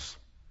tunnels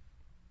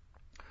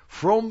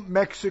from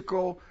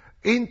Mexico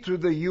into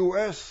the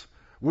U.S.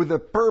 with the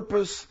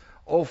purpose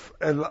of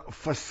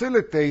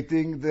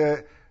facilitating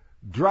the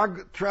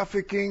drug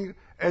trafficking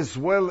as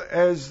well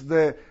as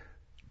the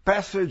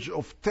passage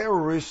of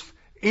terrorists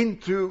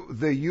into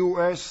the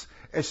U.S.,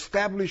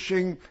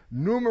 establishing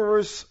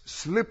numerous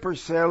sleeper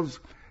cells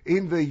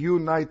in the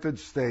United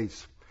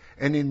States.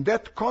 And in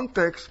that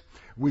context,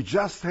 we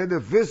just had a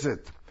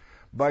visit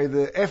by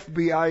the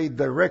FBI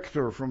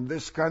director from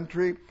this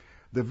country.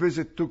 The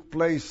visit took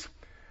place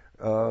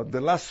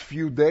the last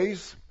few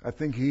days. I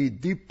think he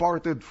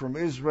departed from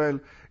Israel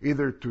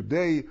either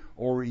today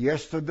or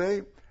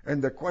yesterday.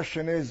 And the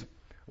question is,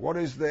 what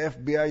is the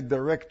FBI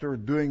director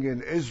doing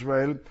in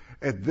Israel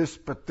at this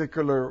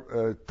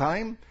particular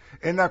time?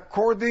 And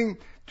according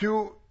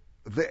to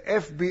the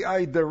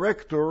FBI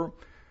director,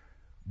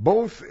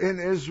 both in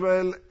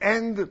Israel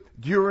and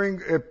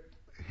during a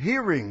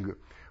hearing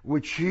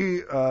which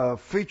he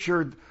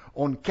featured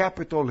on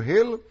Capitol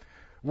Hill,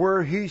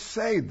 where he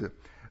said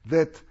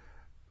that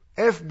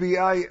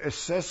FBI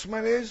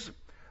assessment is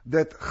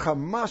that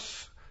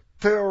Hamas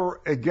terror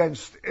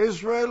against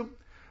Israel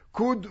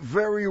could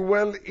very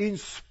well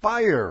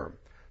inspire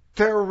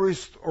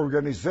terrorist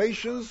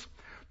organizations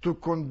to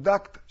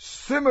conduct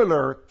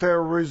similar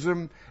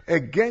terrorism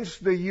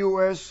against the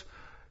U.S.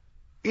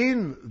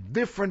 in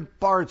different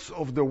parts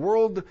of the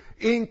world,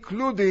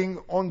 including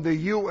on the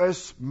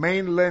U.S.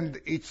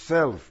 mainland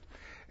itself.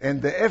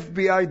 And the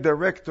FBI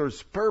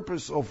director's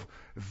purpose of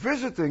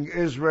visiting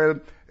Israel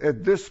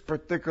at this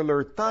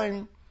particular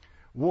time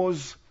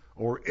was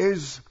or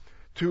is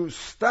to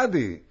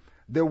study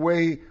the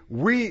way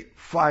we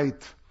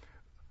fight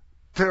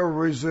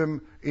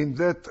terrorism in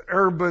that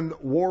urban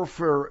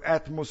warfare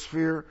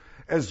atmosphere,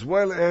 as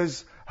well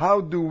as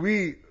how do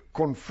we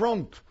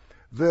confront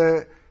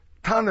the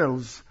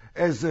tunnels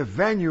as a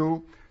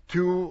venue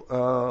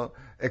to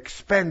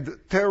expand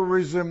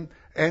terrorism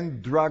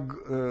and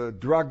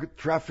drug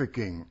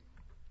trafficking.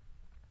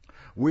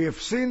 We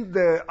have seen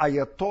the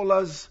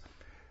Ayatollahs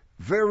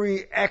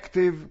very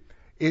active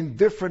in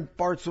different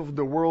parts of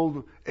the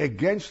world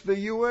against the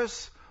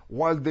U.S.,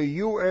 while the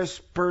U.S.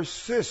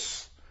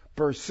 persists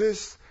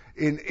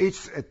in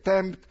its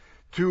attempt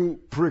to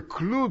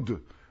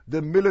preclude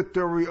the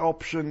military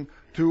option,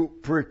 to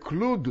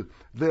preclude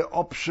the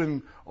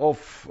option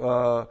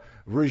of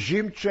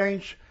regime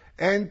change,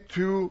 and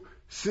to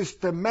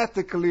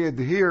systematically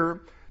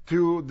adhere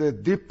to the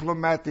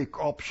diplomatic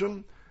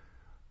option,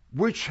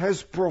 which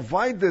has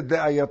provided the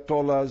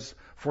Ayatollahs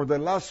for the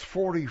last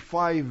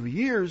 45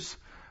 years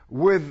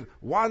with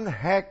one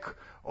heck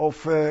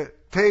of a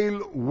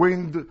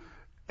tailwind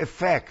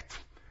effect,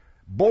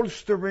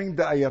 bolstering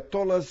the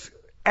Ayatollahs'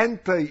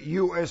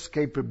 anti-U.S.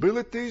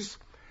 capabilities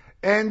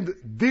and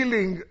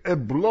dealing a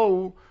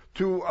blow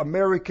to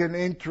American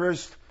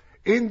interest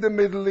in the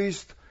Middle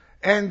East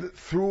and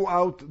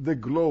throughout the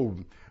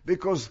globe.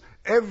 Because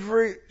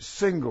every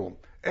single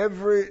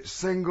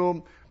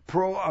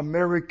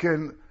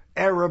pro-American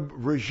Arab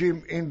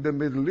regime in the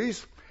Middle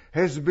East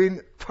has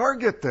been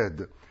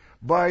targeted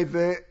by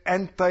the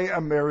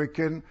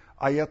anti-American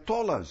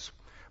Ayatollahs.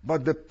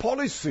 But the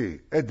policy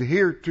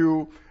adhered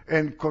to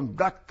and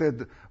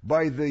conducted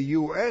by the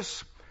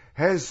U.S.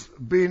 has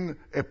been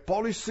a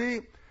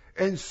policy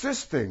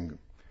insisting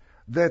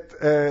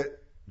that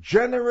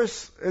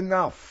generous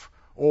enough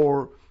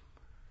or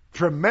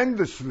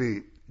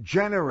tremendously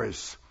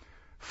generous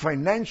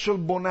financial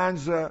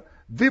bonanza,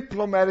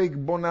 diplomatic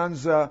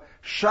bonanza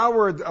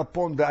showered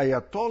upon the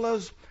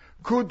Ayatollahs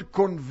could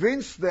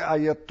convince the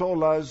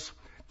Ayatollahs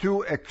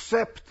to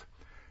accept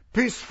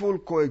peaceful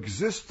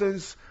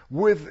coexistence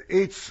with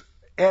its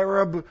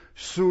Arab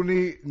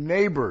Sunni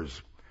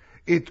neighbors.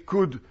 It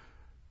could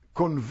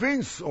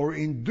convince or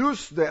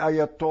induce the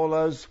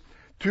Ayatollahs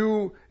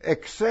to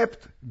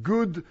accept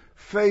good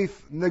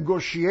faith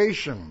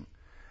negotiation.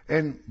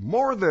 And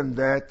more than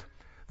that,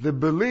 the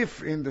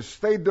belief in the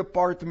State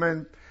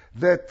Department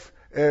that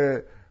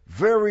a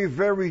very,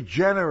 very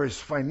generous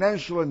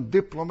financial and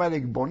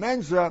diplomatic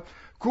bonanza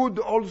could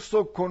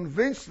also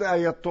convince the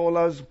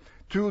Ayatollahs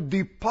to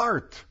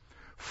depart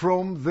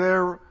from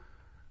their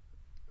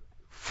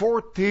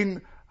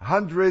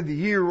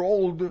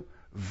 1,400-year-old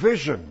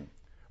vision,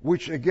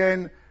 which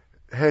again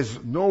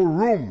has no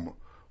room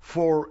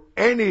for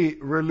any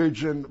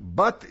religion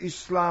but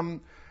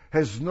Islam,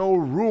 has no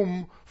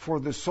room for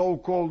the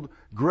so-called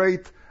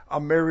great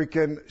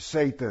American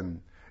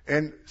Satan.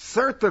 And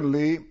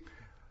certainly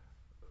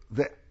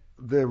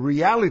the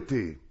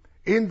reality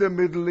in the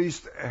Middle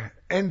East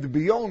and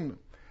beyond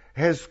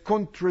has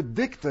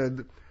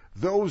contradicted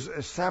those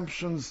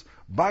assumptions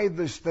by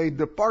the State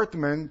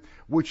Department,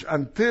 which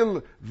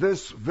until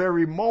this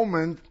very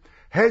moment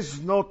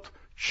has not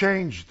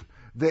changed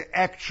the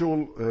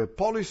actual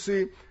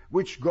policy,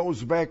 which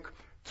goes back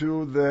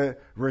to the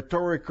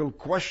rhetorical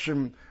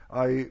question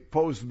I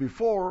posed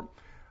before.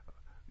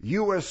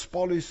 U.S.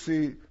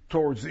 policy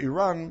towards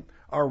Iran,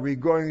 are we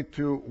going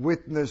to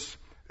witness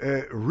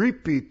a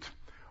repeat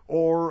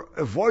or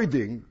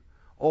avoiding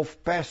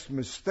of past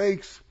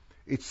mistakes?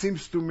 It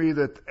seems to me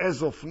that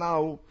as of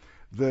now,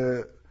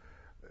 the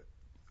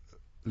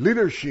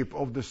leadership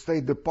of the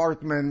State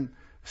Department,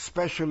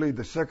 especially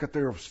the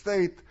Secretary of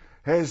State,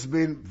 has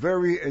been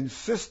very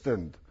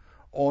insistent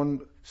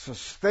on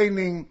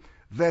sustaining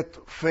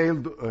that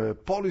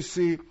failed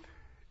policy,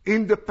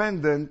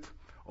 independent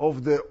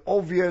of the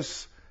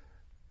obvious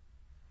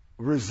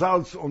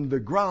results on the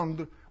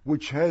ground,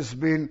 which has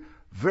been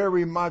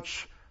very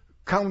much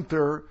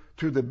counter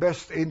to the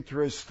best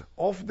interest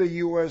of the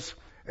U.S.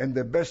 and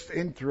the best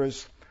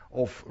interest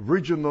of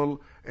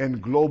regional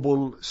and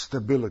global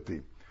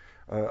stability.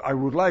 I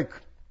would like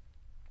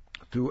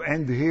to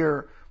end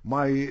here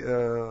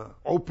my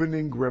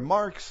opening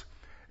remarks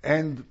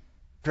and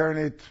turn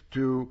it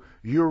to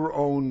your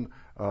own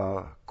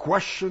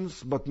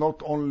questions, but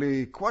not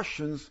only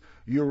questions,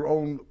 your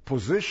own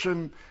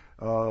position,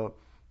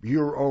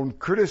 your own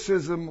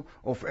criticism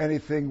of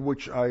anything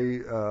which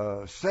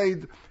I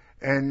said,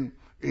 and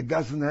it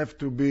doesn't have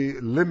to be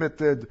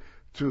limited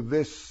to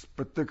this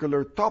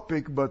particular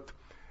topic, but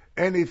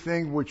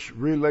anything which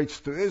relates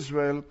to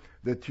Israel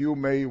that you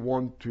may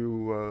want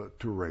to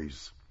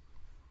raise.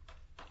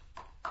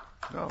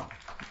 No.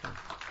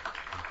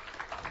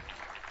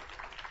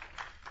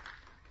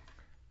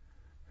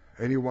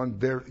 Anyone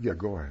there? Yeah,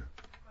 go ahead.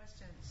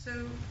 Question.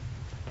 So,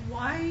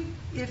 why,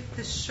 if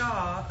the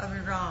Shah of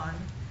Iran,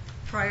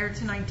 prior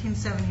to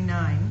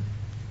 1979,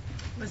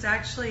 was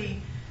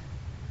actually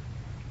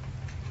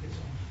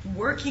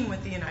working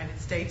with the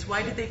United States,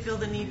 why did they feel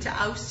the need to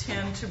oust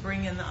him to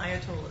bring in the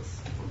Ayatollahs?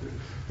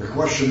 The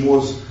question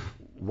was,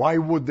 why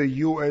would the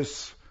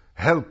U.S.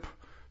 help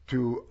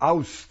to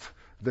oust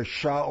the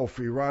Shah of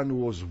Iran, who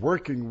was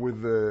working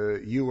with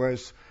the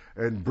U.S.,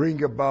 and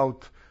bring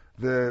about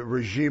the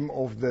regime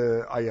of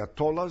the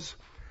Ayatollahs?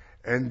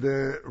 And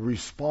the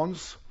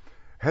response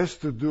has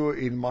to do,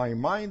 in my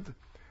mind,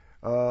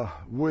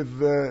 with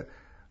the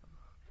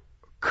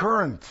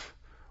current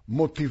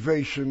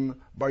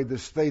motivation by the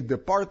State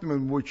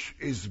Department, which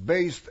is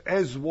based,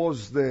 as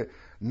was the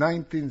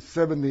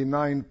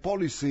 1979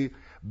 policy,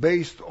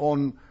 based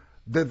on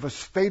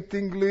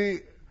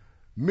devastating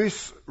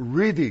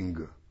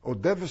misreading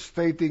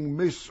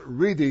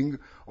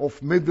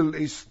of Middle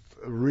East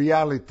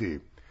reality.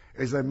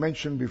 As I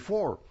mentioned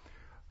before,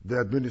 the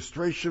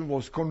administration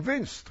was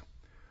convinced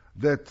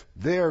that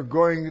they are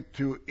going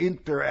to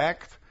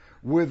interact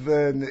with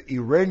an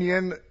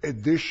Iranian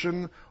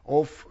edition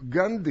of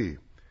Gandhi.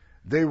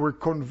 They were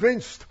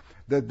convinced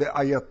that the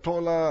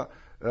Ayatollah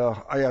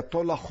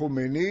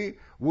Khomeini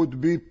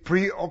would be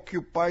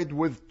preoccupied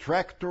with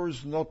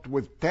tractors, not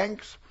with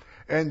tanks,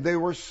 and they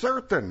were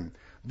certain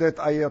that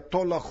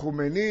Ayatollah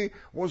Khomeini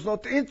was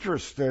not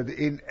interested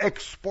in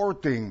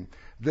exporting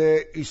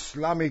the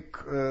Islamic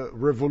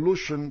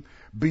revolution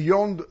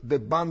beyond the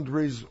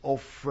boundaries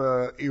of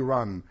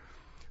Iran.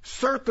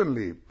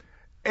 Certainly,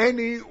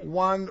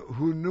 anyone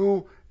who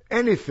knew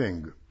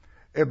anything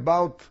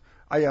about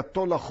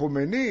Ayatollah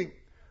Khomeini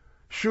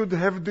should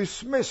have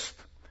dismissed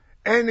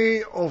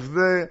any of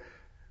the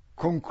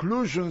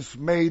conclusions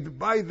made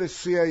by the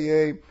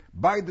CIA,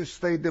 by the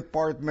State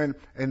Department,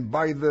 and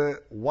by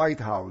the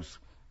White House.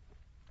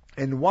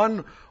 And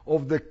one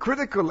of the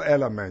critical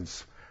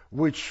elements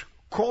which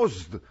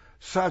caused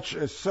such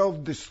a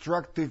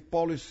self-destructive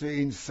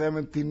policy in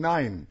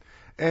 79,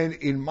 and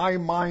in my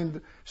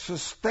mind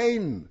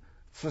sustains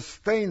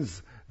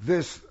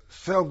this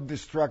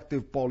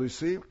self-destructive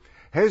policy,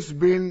 has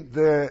been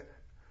the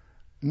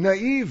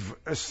naive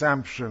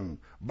assumption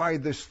by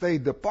the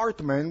State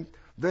Department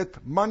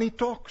that money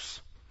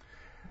talks.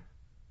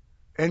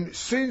 And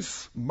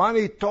since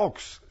money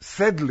talks,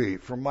 sadly,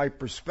 from my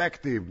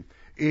perspective,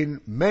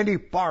 in many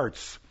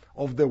parts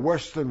of the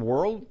Western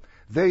world,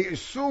 they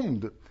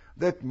assumed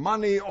that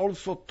money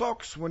also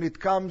talks when it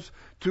comes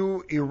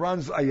to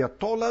Iran's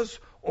Ayatollahs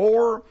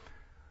or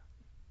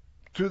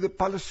to the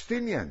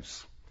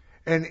Palestinians.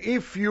 And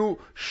if you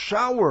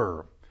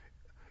shower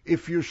the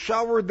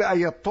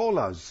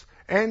Ayatollahs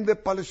and the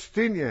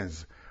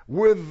Palestinians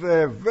with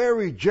a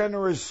very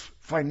generous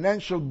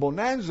financial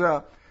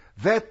bonanza,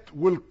 that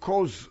will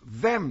cause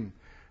them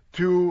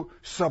to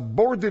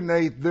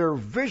subordinate their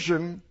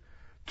vision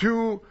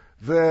to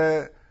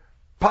the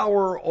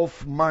power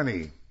of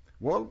money.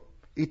 Well,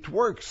 it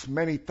works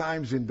many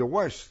times in the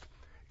West.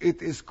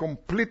 It is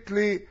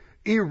completely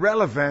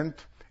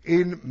irrelevant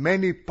in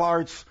many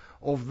parts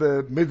of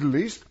the Middle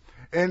East.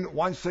 And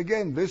once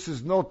again, this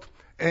is not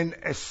an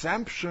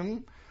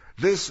assumption.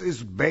 This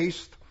is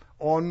based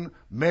on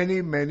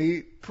many,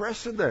 many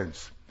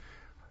precedents.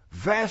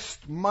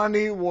 Vast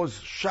money was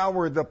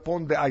showered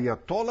upon the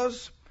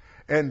Ayatollahs,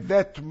 and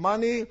that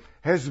money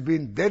has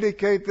been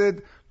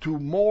dedicated to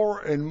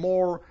more and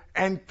more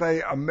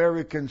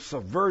anti-American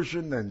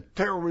subversion and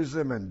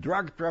terrorism and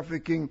drug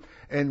trafficking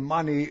and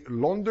money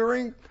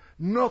laundering,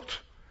 not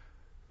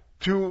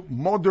to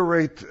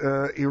moderate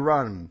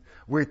Iran.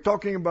 We're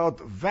talking about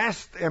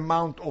vast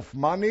amount of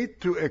money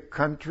to a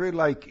country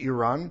like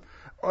Iran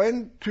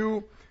and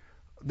to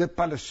the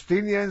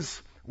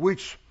Palestinians,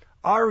 which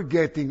are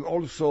getting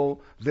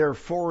also their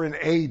foreign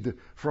aid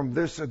from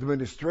this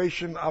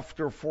administration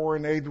after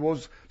foreign aid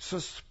was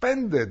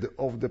suspended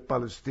of the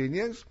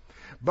Palestinians.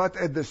 But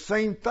at the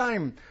same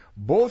time,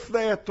 both the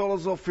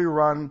Ayatollahs of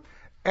Iran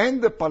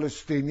and the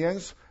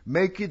Palestinians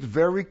make it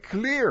very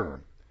clear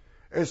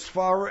as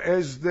far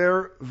as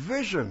their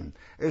vision,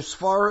 as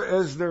far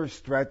as their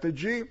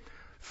strategy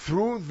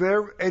through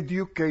their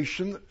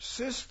education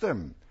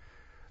system.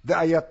 The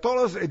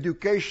Ayatollah's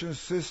education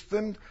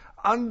system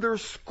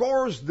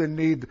underscores the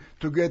need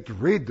to get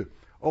rid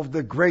of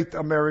the great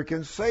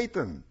American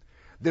Satan.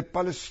 The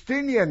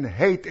Palestinian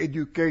hate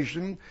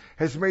education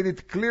has made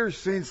it clear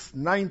since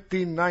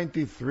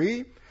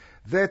 1993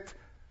 that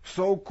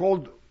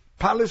so-called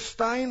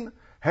Palestine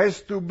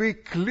has to be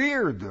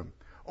cleared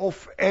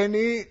of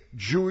any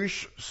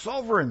Jewish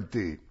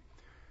sovereignty.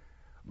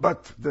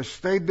 But the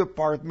State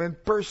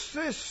Department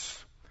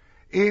persists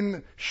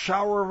in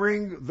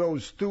showering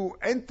those two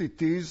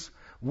entities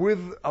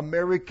with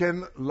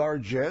American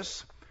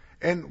largesse,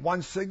 and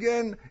once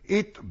again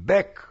it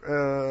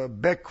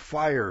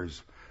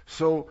backfires.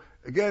 So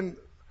again,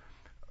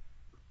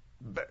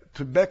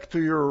 back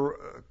to your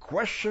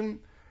question,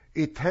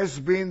 it has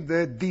been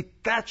the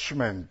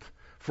detachment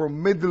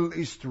from Middle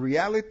East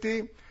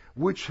reality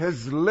which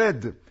has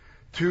led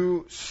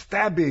to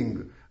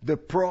stabbing the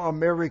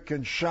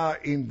pro-American Shah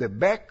in the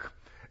back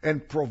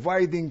and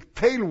providing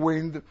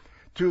tailwind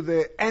to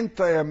the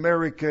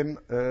anti-American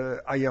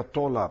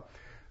Ayatollah.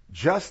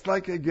 Just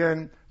like,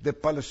 again, the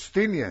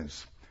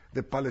Palestinians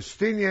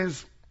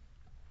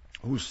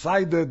who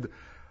sided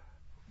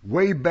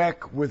way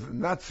back with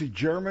Nazi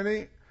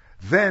Germany,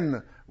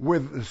 then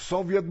with the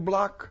Soviet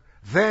bloc,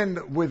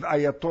 then with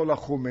Ayatollah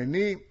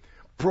Khomeini,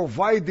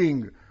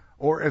 providing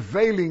or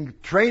availing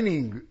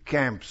training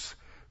camps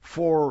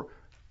for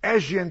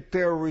Asian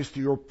terrorists,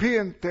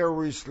 European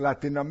terrorists,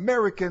 Latin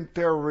American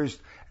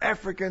terrorists,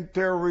 African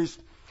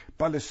terrorists,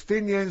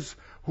 Palestinians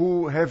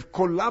who have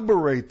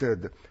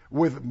collaborated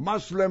with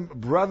Muslim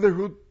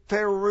Brotherhood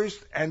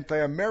terrorists,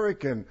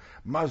 anti-American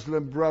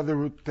Muslim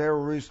Brotherhood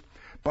terrorists,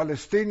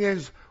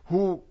 Palestinians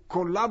who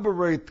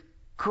collaborate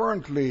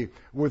currently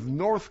with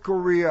North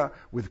Korea,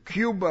 with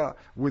Cuba,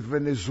 with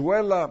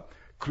Venezuela,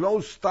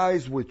 close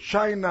ties with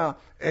China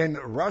and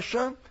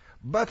Russia,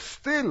 but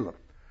still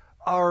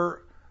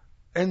are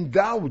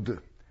endowed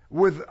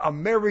with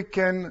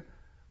American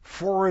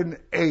foreign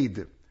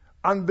aid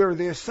under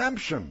the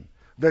assumption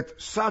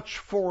that such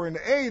foreign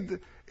aid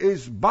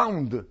is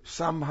bound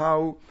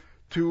somehow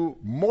to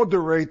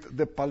moderate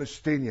the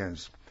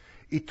Palestinians.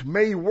 It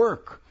may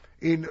work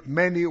in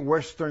many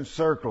Western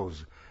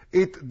circles.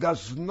 It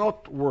does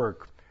not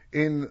work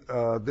in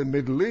the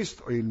Middle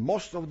East, or in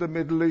most of the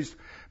Middle East,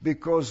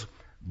 because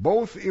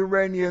both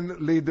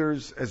Iranian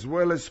leaders as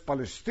well as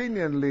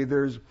Palestinian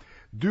leaders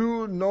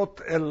do not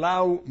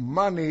allow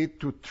money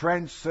to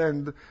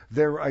transcend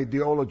their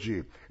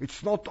ideology.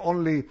 It's not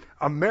only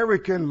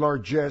American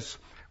largesse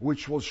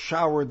which was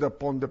showered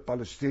upon the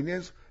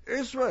Palestinians.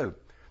 Israel,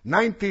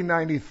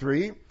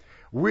 1993,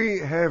 we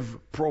have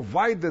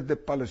provided the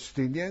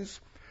Palestinians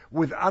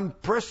with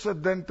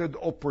unprecedented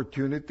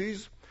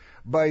opportunities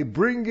by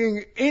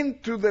bringing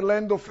into the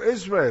land of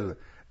Israel,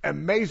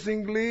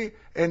 amazingly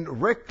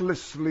and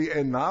recklessly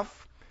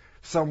enough,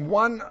 some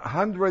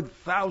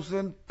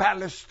 100,000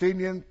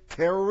 Palestinian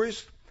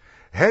terrorists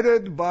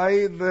headed by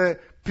the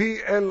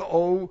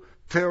PLO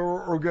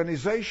terror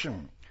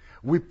organization.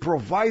 We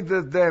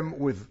provided them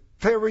with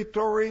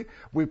territory,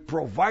 we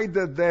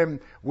provided them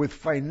with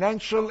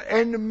financial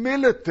and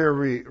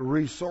military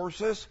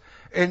resources,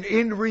 and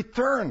in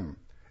return,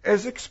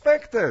 as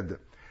expected,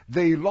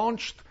 they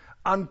launched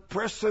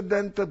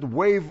unprecedented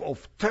wave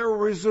of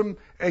terrorism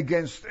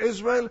against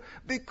Israel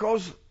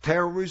because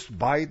terrorists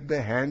bite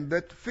the hand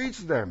that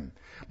feeds them.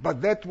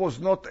 But that was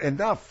not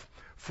enough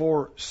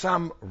for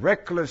some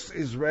reckless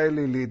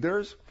Israeli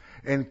leaders,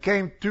 and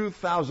came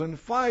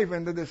 2005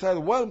 and they decided,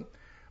 well,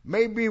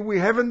 maybe we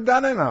haven't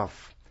done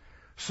enough.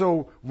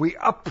 So we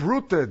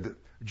uprooted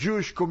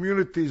Jewish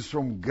communities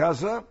from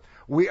Gaza,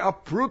 we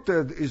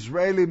uprooted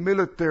Israeli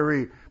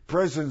military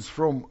presence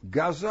from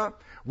Gaza,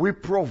 we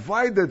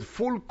provided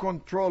full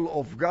control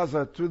of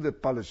Gaza to the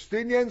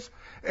Palestinians,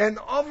 and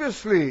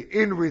obviously,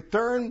 in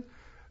return,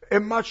 a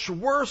much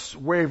worse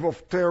wave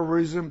of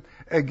terrorism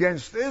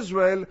against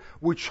Israel,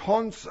 which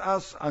haunts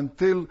us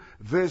until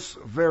this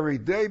very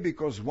day,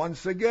 because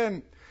once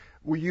again,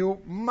 you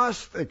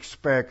must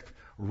expect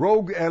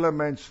rogue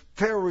elements,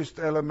 terrorist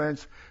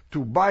elements,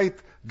 to bite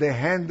the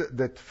hand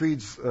that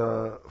feeds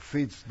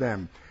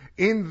them.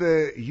 In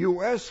the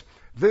U.S.,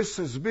 this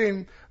has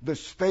been the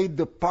State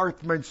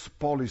Department's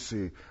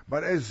policy.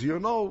 But as you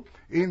know,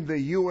 in the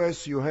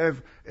U.S. you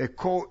have a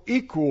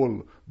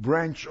co-equal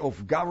branch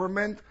of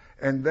government,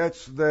 and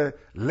that's the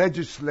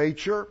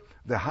legislature,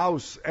 the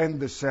House and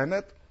the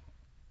Senate.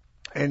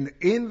 And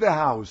in the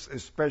House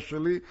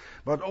especially,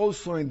 but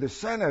also in the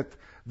Senate,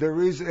 there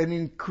is an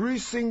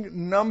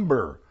increasing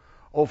number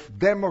of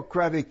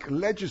Democratic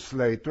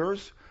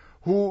legislators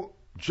who,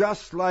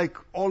 just like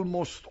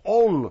almost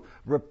all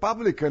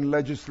Republican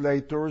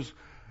legislators,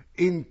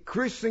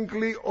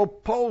 increasingly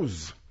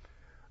oppose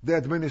the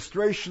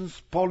administration's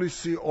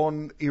policy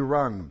on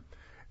Iran.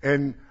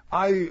 And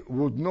I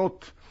would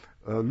not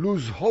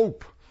lose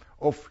hope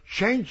of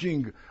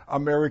changing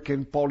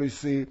American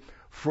policy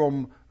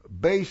from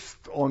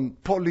based on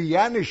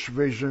Pollyannish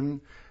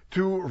vision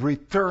to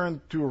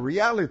return to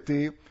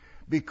reality,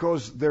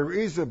 because there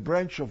is a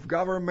branch of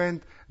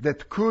government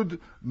that could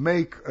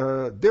make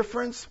a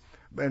difference.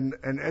 And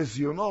as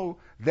you know,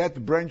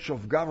 that branch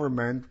of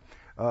government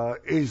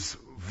is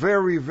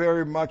very,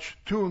 very much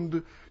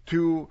tuned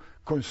to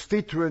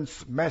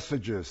constituents'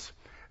 messages.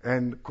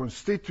 And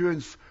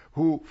constituents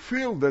who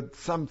feel that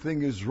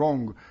something is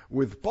wrong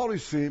with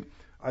policy,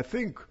 I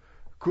think,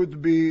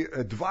 could be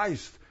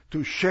advised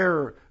to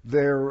share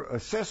their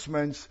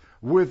assessments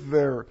with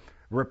their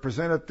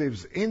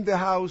representatives in the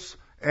House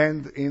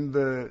and in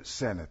the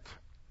Senate.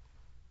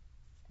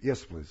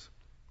 Yes, please.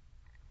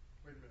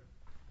 Wait a minute.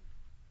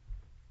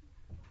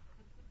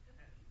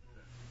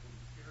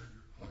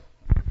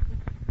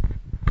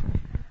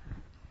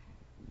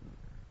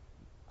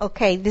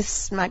 Okay,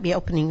 this might be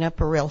opening up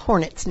a real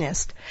hornet's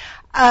nest.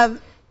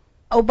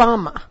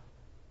 Obama,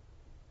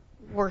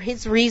 were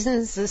his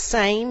reasons the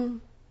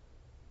same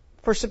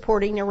for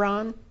supporting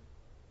Iran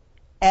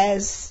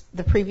as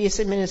the previous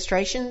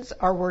administrations,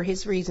 or were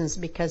his reasons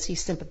because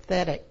he's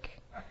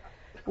sympathetic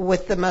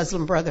with the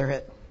Muslim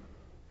Brotherhood?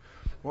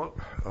 Well,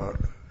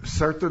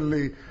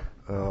 certainly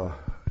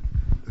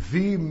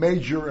the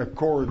major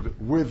accord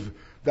with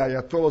the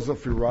Ayatollahs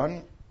of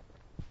Iran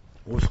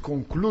was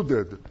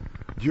concluded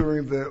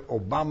during the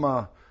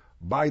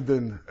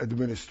Obama-Biden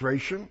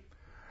administration,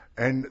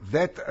 and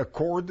that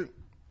accord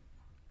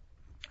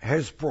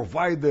has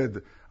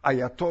provided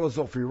Ayatollahs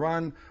of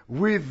Iran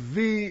with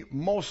the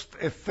most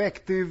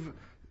effective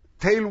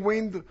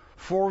tailwind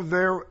for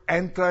their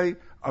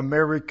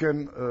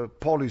anti-American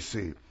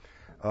policy.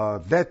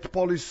 That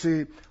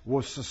policy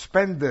was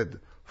suspended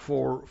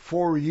for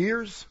 4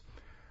 years,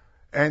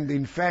 and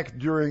in fact,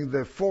 during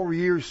the 4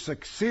 years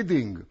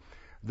succeeding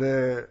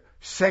the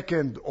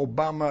second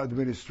Obama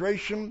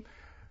administration,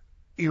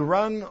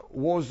 Iran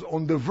was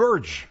on the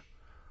verge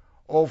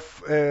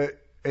of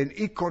an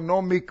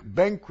economic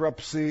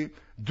bankruptcy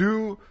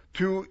due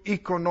to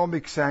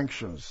economic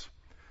sanctions.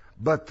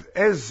 But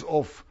as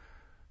of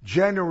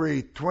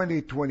January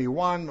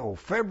 2021 or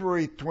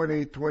February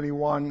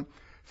 2021,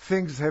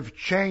 things have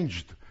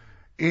changed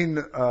in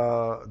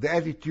the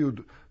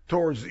attitude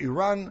towards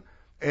Iran,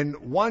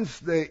 and once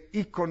the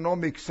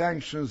economic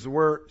sanctions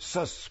were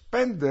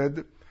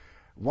suspended,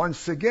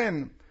 once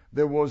again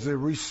there was a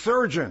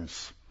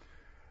resurgence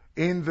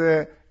in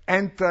the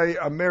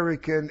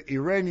anti-American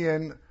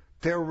Iranian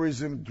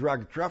terrorism,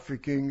 drug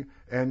trafficking,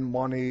 and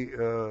money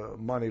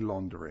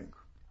laundering.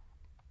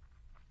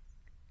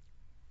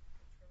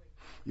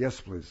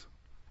 Yes, please.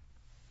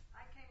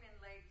 I came in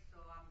late,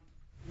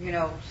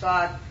 so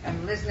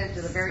I'm listening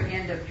to the very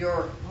end of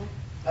your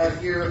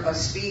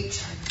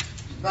speech.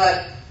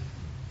 But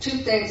two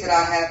things that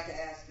I have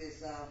to ask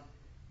is,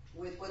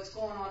 with what's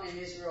going on in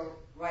Israel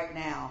right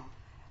now,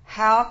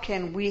 how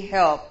can we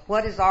help?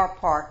 What is our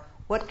part?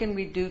 What can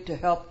we do to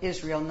help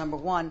Israel, number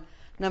one?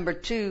 Number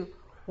two,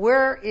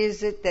 where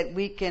is it that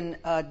we can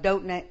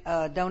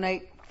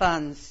donate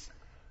funds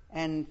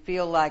and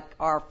feel like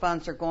our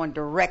funds are going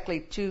directly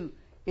to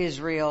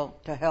Israel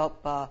to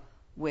help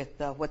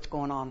with what's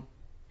going on?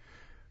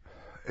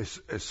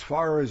 As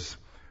far as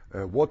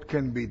what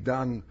can be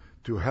done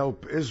to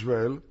help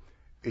Israel,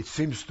 it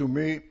seems to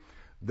me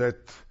that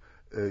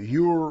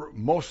your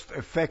most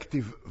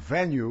effective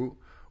venue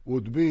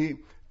would be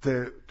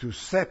to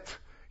set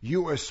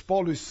U.S.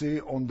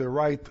 policy on the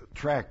right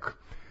track.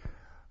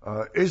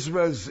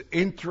 Israel's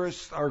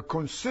interests are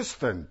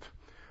consistent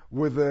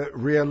with a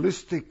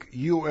realistic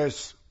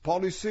U.S.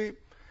 policy,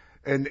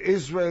 and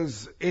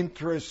Israel's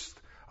interests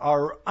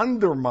are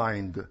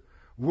undermined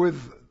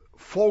with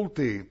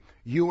faulty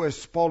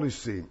U.S.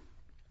 policy.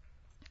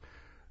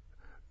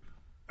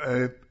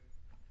 A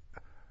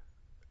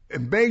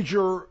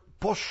major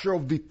posture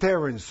of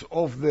deterrence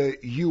of the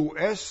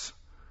U.S.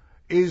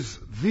 is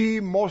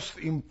the most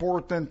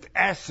important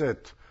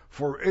asset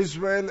for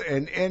Israel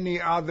and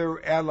any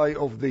other ally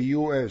of the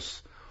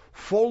U.S.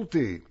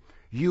 Faulty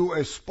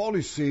U.S.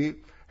 policy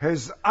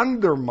has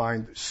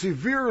undermined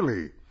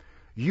severely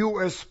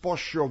U.S.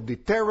 posture of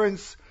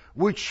deterrence,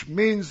 which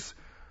means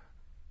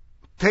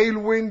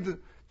tailwind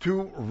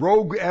to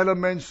rogue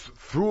elements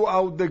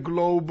throughout the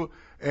globe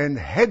and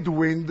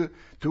headwind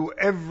to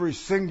every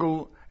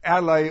single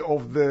ally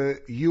of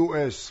the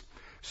U.S.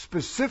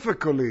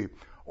 Specifically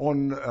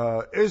on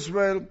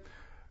Israel,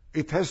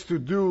 it has to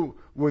do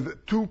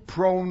with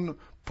two-pronged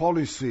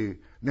policy.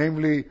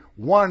 Namely,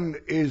 one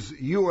is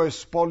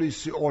U.S.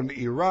 policy on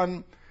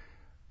Iran,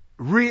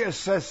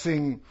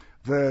 reassessing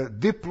the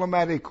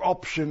diplomatic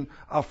option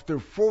after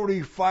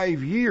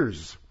 45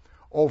 years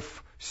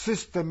of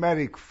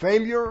systematic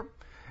failure,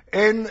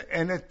 and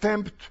an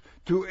attempt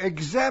to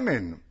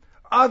examine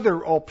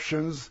other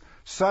options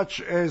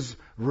such as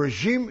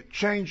regime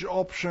change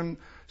option,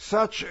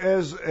 such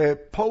as a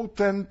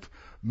potent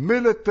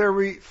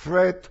military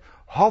threat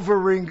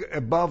hovering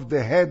above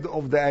the head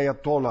of the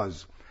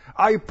Ayatollahs.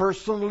 I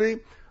personally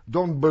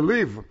don't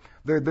believe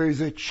that there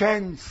is a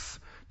chance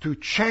to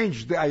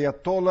change the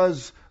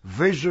Ayatollahs'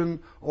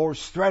 vision or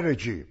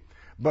strategy.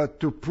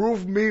 But to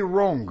prove me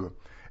wrong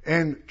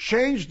and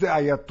change the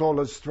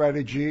Ayatollah's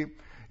strategy,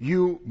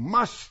 you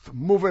must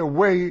move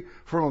away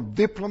from a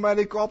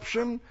diplomatic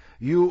option.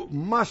 You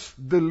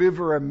must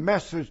deliver a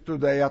message to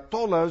the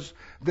Ayatollahs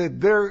that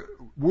there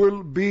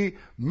will be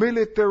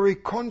military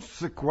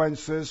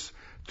consequences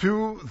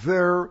to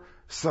their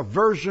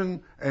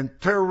subversion and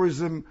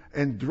terrorism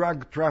and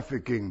drug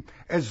trafficking.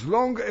 As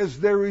long as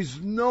there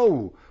is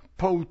no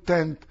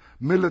potent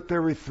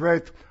military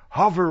threat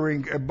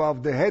hovering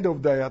above the head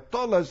of the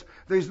Ayatollahs,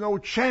 there is no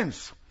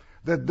chance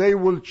that they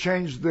will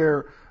change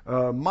their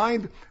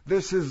mind.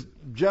 This is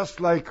just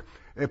like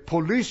a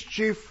police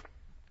chief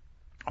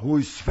who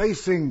is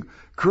facing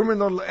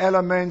criminal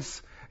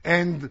elements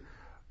and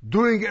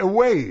doing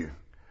away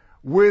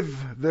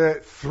with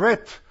the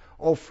threat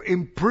of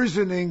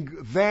imprisoning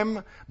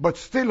them, but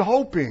still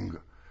hoping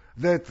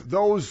that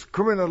those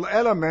criminal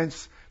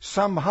elements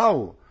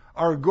somehow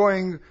are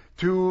going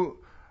to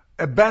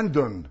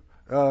abandon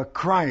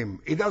crime.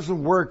 It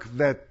doesn't work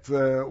that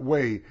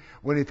way.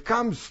 When it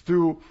comes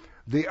to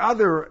the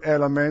other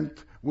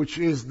element, which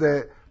is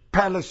the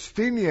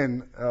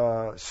Palestinian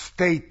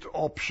state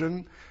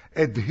option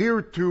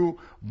adhered to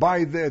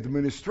by the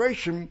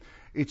administration,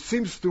 it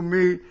seems to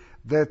me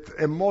that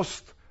the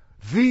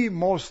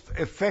most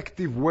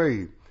effective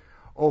way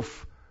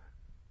of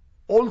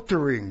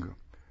altering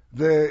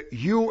the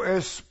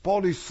U.S.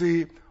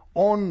 policy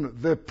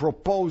on the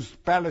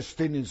proposed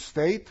Palestinian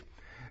state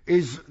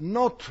is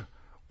not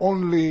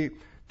only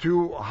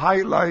to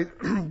highlight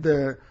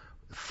the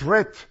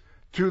threat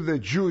to the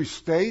Jewish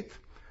state.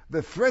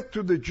 The threat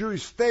to the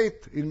Jewish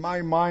state, in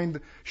my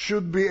mind,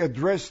 should be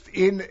addressed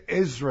in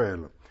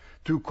Israel,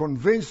 to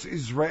convince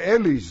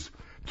Israelis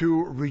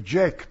to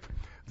reject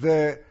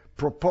the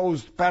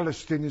proposed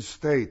Palestinian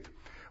state.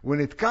 When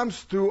it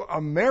comes to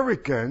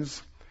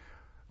Americans,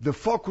 the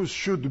focus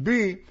should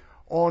be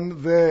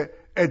on the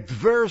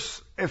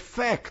adverse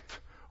effect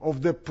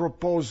of the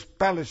proposed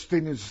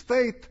Palestinian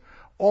state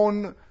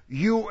on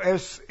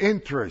U.S.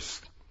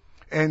 interest.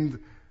 And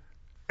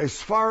as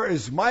far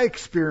as my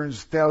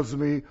experience tells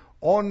me,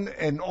 on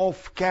and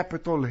off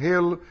Capitol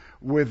Hill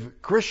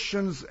with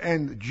Christians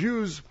and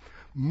Jews,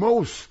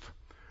 most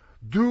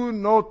do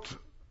not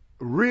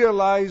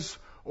realize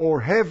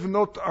or have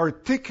not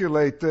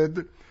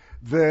articulated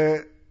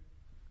the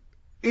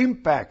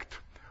impact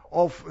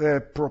of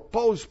a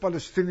proposed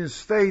Palestinian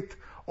state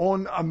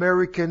on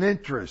American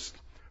interest.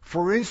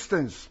 For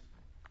instance,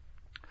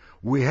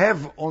 we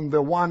have on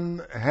the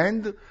one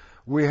hand,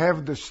 we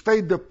have the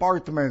State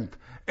Department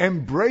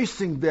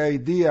embracing the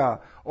idea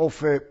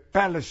of a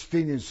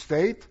Palestinian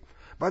state,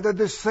 but at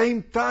the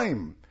same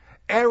time,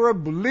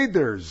 Arab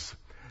leaders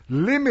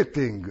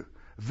limiting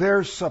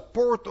their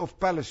support of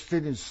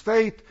Palestinian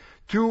state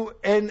to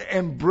an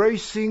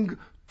embracing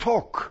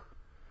talk,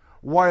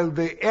 while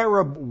the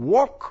Arab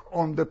walk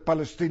on the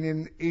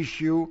Palestinian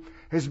issue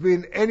has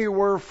been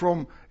anywhere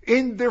from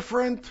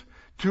indifferent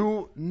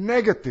to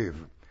negative.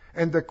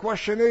 And the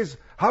question is,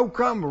 how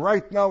come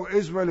right now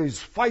Israel is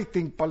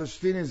fighting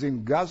Palestinians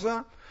in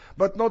Gaza,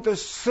 but not a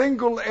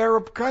single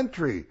Arab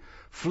country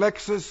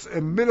flexes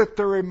a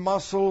military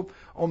muscle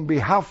on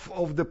behalf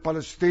of the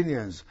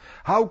Palestinians?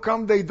 How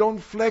come they don't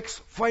flex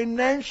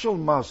financial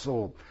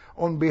muscle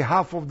on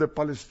behalf of the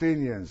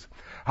Palestinians?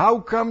 How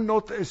come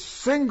not a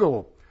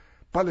single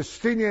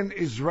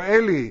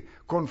Palestinian-Israeli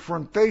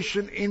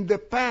confrontation in the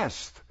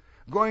past,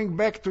 going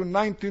back to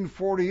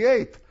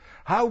 1948?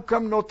 How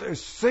come not a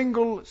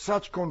single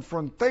such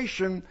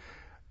confrontation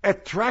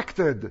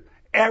attracted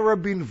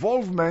Arab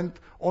involvement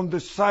on the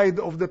side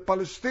of the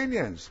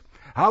Palestinians?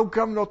 How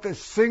come not a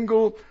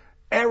single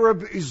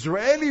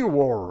Arab-Israeli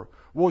war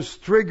was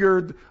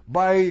triggered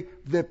by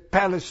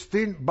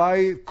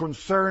by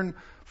concern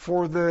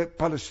for the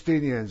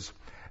Palestinians?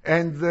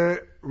 And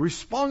the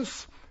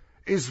response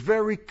is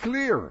very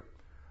clear.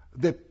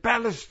 The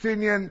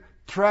Palestinian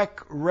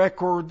track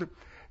record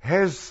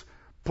has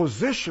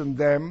positioned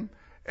them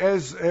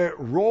as a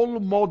role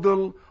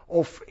model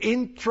of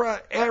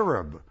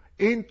intra-Arab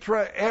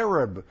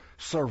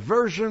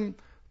subversion,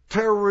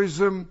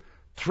 terrorism,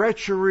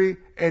 treachery,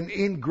 and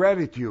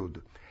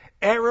ingratitude.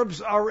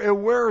 Arabs are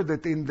aware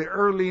that in the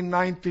early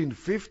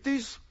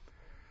 1950s,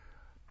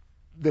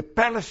 the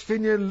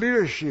Palestinian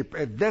leadership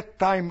at that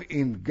time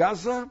in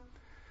Gaza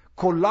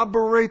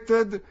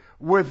collaborated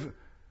with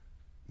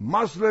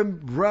Muslim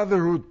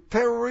Brotherhood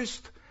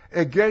terrorists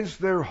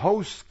against their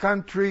host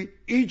country,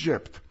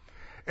 Egypt.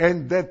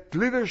 And that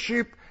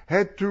leadership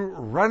had to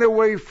run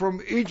away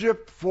from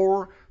Egypt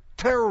for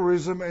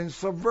terrorism and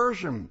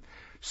subversion.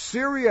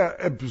 Syria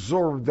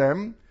absorbed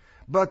them,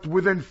 but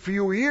within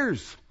few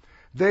years,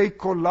 they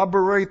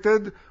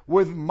collaborated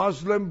with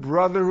Muslim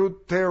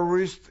Brotherhood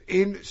terrorists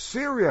in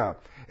Syria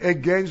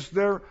against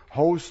their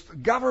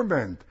host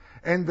government,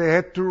 and they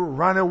had to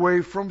run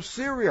away from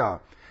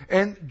Syria.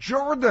 And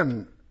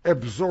Jordan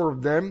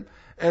absorbed them,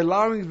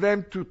 allowing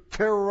them to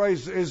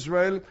terrorize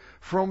Israel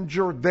from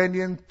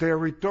Jordanian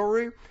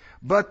territory.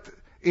 But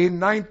in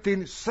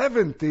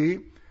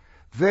 1970,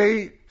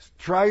 they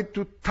tried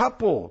to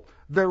topple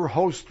their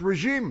host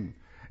regime,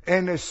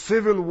 and a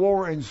civil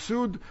war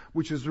ensued,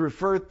 which is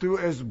referred to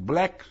as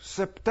Black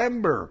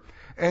September,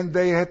 and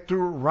they had to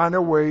run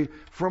away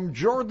from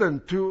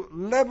Jordan to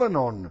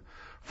Lebanon.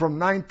 From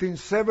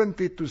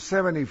 1970 to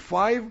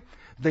 75,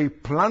 they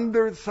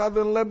plundered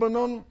southern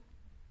Lebanon,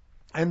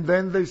 and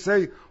then they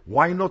say,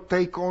 why not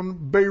take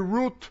on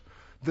Beirut,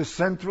 the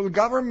central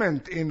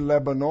government in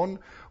Lebanon,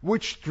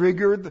 which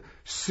triggered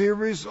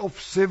series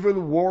of civil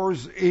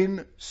wars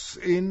in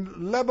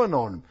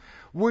Lebanon,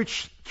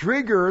 which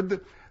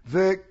triggered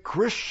the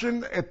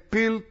Christian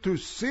appeal to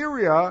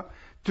Syria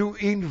to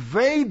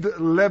invade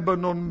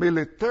Lebanon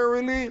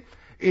militarily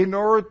in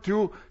order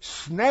to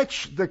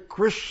snatch the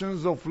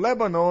Christians of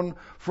Lebanon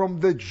from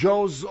the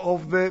jaws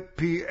of the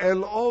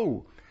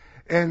PLO.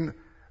 And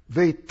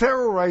they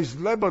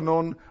terrorized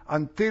Lebanon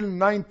until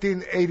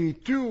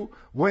 1982,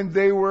 when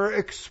they were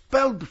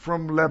expelled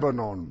from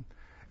Lebanon.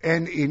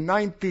 And in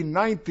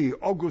 1990,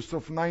 August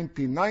of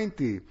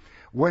 1990,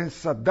 when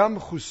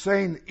Saddam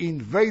Hussein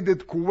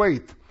invaded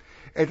Kuwait,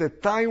 at a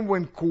time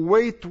when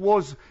Kuwait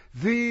was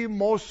the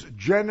most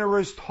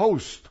generous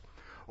host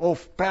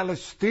of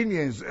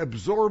Palestinians,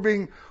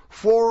 absorbing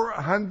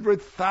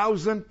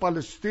 400,000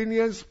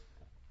 Palestinians,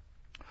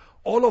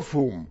 all of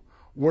whom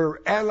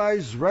were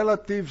allies,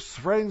 relatives,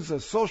 friends,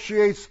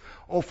 associates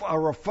of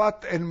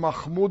Arafat and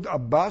Mahmoud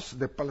Abbas,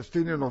 the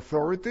Palestinian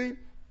Authority.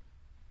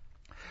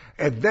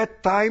 At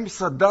that time,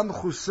 Saddam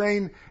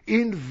Hussein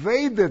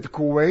invaded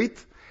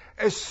Kuwait,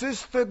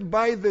 assisted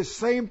by the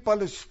same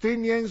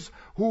Palestinians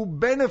who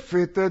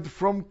benefited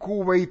from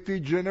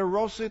Kuwaiti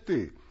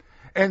generosity.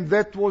 And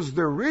that was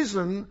the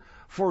reason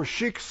for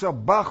Sheikh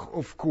Sabah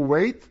of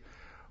Kuwait,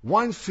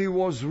 once he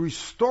was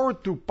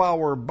restored to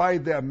power by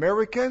the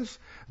Americans,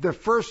 the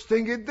first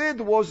thing he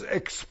did was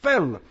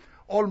expel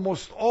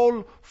almost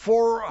all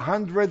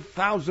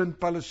 400,000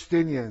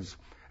 Palestinians.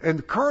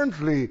 And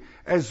currently,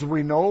 as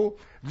we know,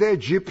 the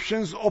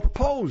Egyptians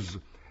oppose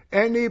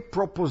any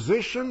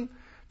proposition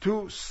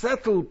to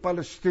settle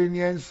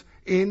Palestinians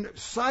in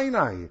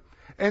Sinai.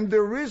 And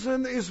the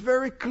reason is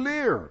very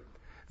clear.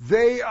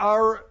 They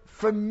are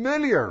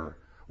familiar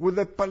with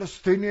the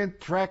Palestinian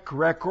track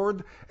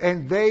record,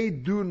 and they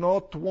do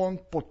not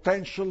want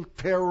potential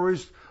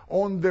terrorists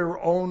on their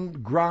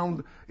own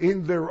ground,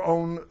 in their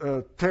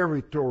own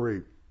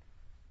territory.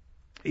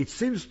 It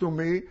seems to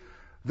me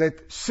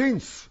that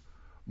since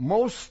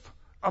most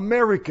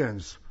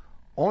Americans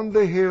on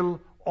the Hill,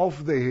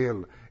 off the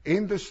Hill,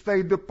 in the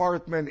State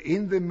Department,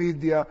 in the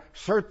media,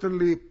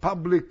 certainly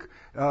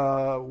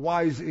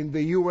public-wise in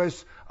the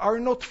U.S., are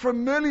not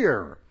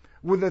familiar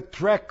with the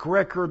track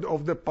record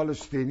of the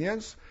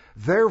Palestinians.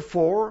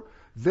 Therefore,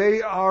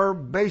 they are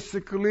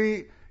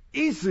basically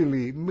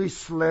easily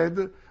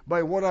misled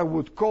by what I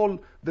would call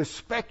the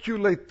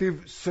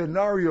speculative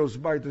scenarios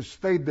by the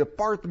State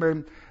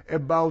Department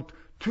about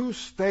two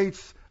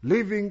states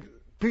living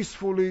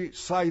peacefully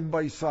side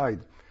by side.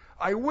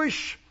 I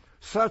wish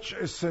such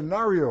a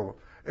scenario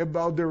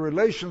about the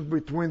relations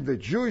between the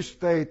Jewish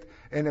state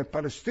and a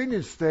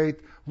Palestinian state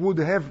would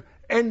have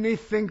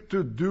anything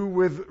to do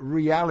with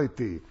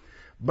reality.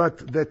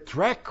 But the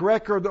track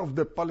record of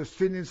the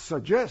Palestinians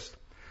suggests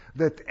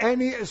that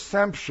any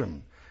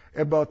assumption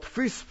about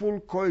peaceful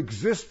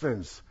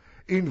coexistence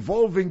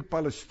involving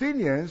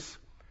Palestinians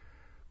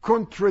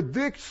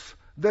contradicts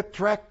the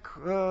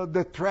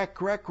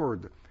track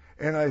record.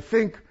 And I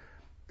think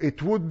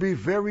it would be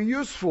very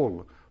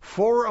useful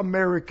for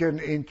American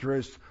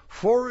interests,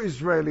 for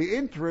Israeli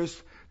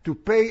interests, to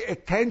pay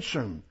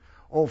attention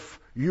of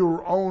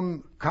your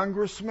own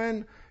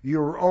congressmen,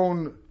 your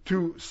own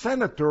two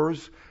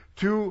senators,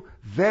 to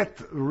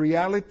that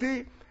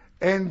reality,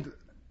 and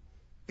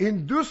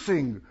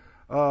inducing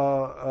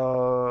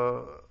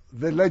the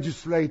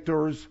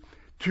legislators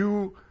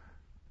to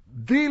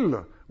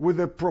deal with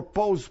the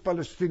proposed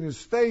Palestinian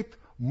state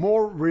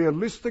more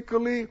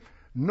realistically,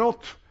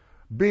 not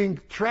being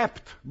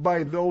trapped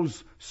by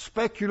those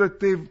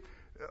speculative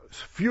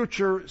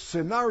future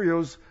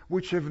scenarios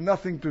which have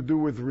nothing to do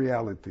with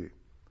reality.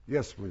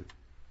 Yes, please.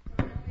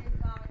 The only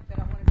comment that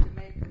I wanted to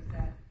make is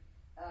that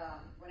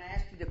when I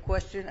asked you the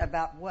question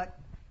about what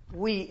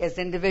we as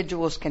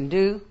individuals can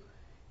do,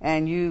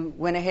 and you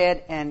went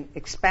ahead and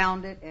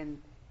expounded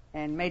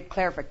and made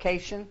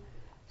clarification.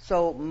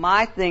 So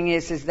my thing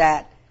is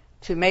that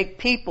to make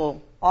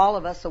people, all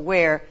of us,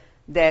 aware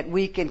that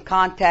we can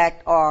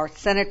contact our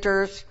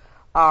senators,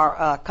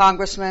 our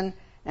congressmen,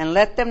 and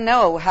let them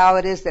know how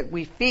it is that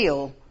we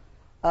feel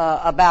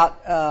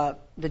about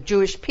the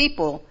Jewish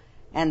people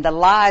and the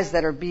lies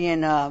that are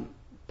being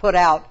put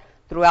out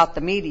throughout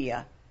the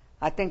media.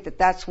 I think that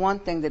that's one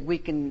thing that we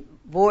can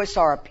voice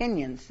our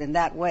opinions in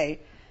that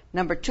way.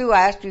 Number two,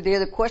 I asked you, the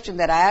other question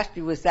that I asked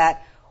you was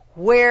that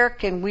where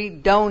can we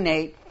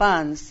donate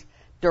funds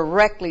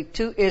directly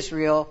to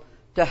Israel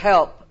to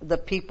help the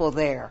people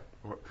there?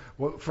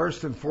 Well,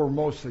 first and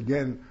foremost,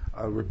 again,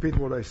 I'll repeat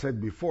what I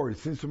said before. It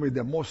seems to me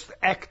the most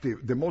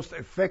active, the most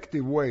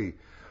effective way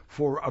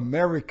for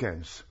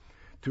Americans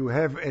to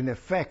have an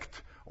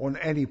effect on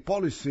any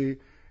policy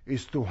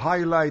is to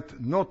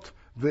highlight not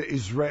the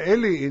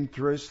Israeli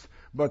interest,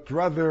 but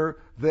rather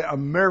the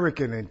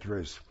American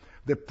interest.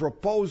 The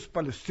proposed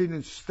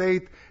Palestinian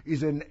state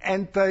is an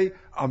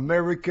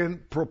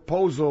anti-American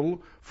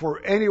proposal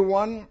for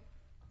anyone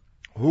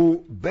who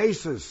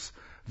bases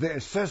the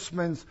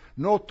assessments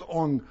not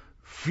on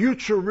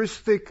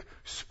futuristic,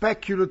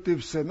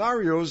 speculative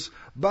scenarios,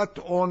 but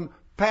on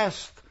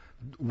past,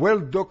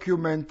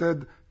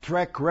 well-documented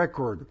track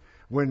record.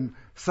 When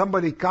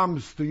somebody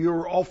comes to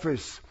your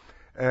office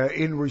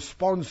in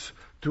response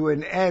to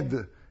an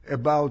ad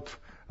about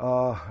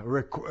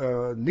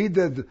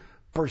needed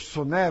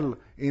personnel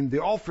in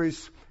the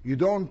office, you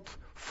don't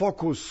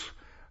focus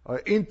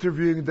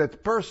interviewing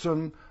that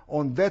person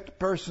on that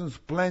person's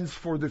plans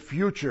for the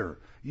future.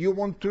 You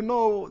want to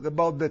know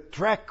about the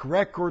track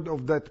record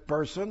of that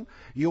person.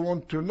 You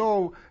want to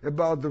know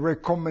about the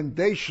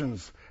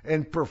recommendations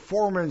and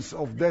performance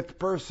of that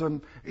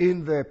person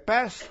in the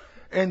past.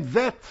 and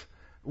that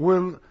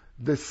will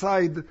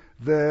decide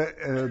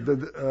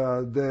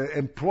the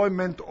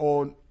employment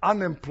or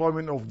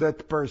unemployment of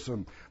that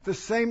person. The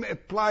same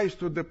applies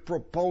to the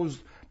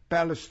proposed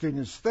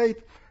Palestinian state,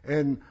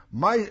 and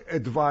my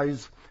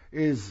advice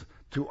is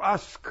to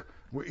ask,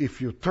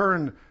 if you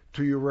turn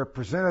to your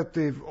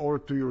representative or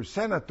to your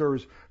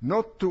senators,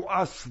 not to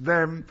ask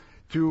them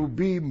to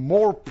be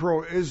more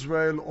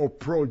pro-Israel or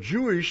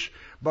pro-Jewish,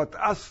 but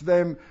ask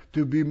them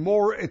to be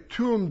more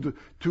attuned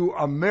to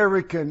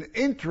American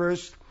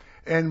interest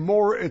and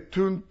more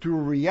attuned to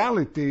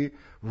reality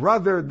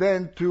rather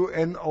than to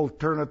an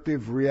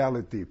alternative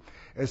reality.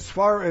 As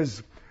far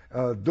as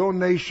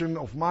donation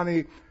of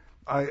money,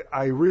 I'm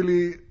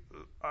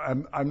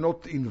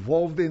not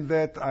involved in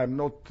that. I'm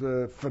not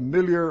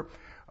familiar.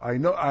 I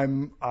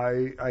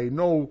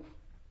know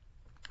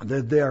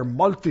that there are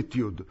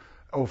multitude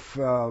of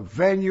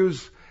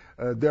venues,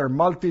 there are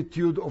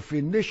multitude of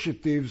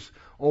initiatives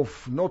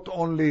of not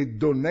only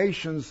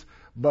donations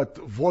but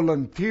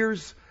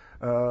volunteers.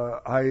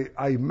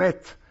 I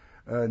met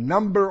a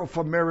number of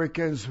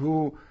Americans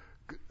who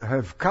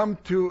have come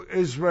to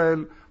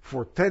Israel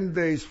for 10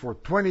 days, for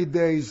 20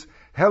 days,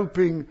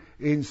 helping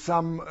in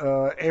some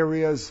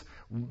areas,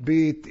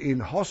 be it in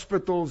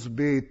hospitals,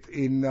 be it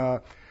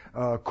in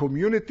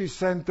community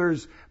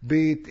centers,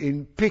 be it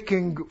in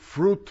picking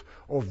fruit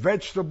or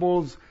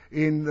vegetables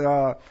in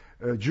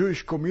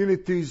Jewish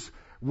communities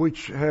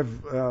which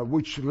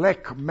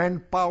lack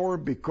manpower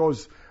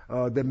because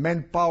the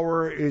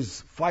manpower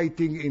is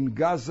fighting in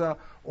Gaza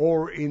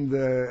or in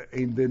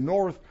the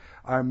north.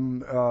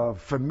 I'm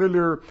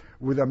familiar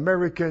with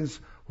Americans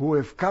who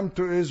have come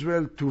to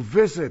Israel to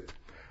visit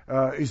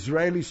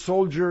Israeli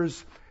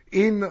soldiers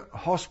in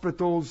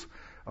hospitals.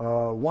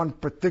 One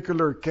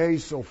particular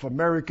case of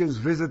Americans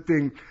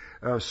visiting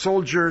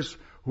soldiers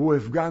who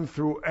have gone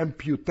through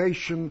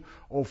amputation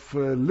of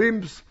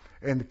limbs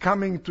and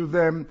coming to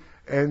them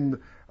and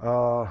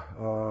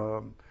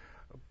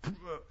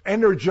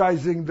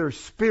energizing their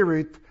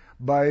spirit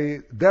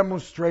by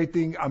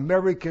demonstrating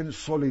American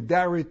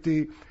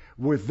solidarity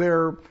with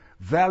their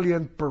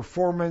valiant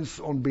performance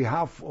on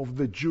behalf of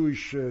the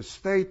Jewish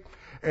state.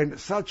 And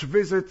such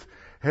visits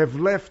have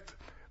left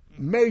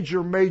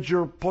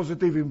major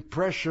positive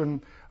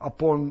impression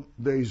upon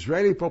the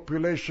Israeli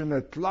population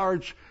at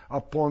large,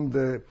 upon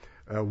the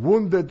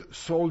wounded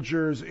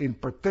soldiers in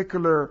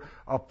particular,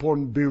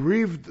 upon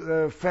bereaved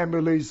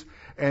families,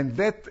 and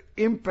that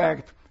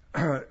impact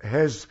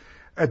has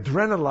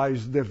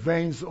adrenalized the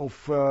veins of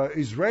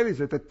Israelis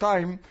at a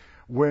time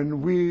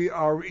when we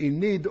are in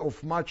need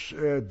of much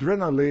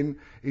adrenaline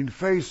in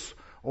face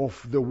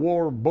of the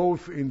war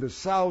both in the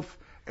south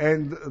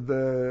and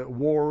the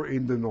war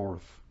in the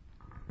north.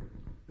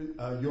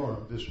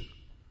 Yoram,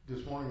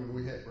 this morning when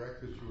we had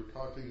breakfast, you were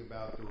talking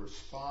about the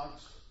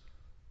response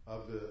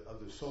of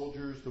the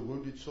soldiers, the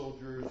wounded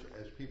soldiers,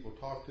 as people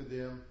talk to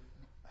them.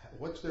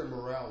 What's their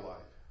morale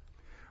like?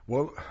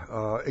 Well,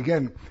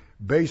 again,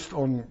 based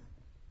on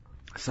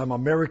some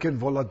American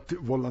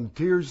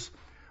volunteers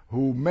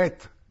who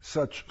met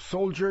such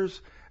soldiers,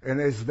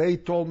 and as they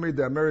told me,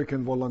 the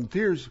American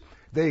volunteers,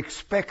 they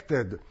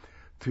expected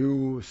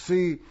to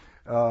see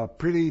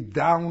pretty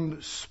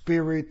down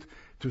spirit,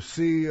 to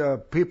see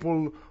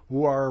people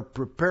who are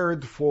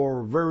prepared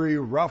for very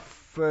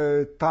rough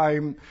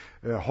time,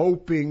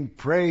 hoping,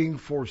 praying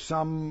for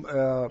some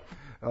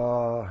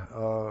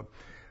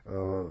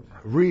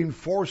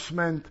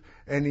reinforcement,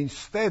 and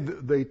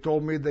instead they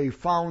told me they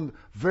found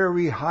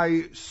very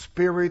high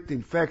spirit.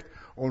 In fact,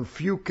 on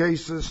few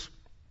cases,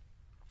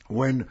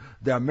 when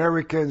the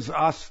Americans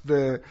asked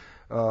the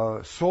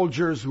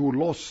soldiers who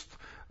lost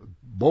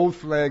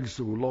both legs,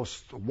 who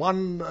lost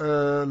one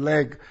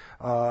leg,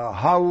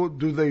 how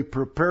do they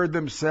prepare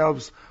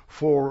themselves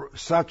for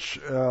such,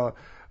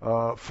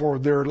 for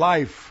their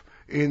life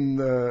in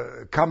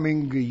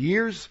coming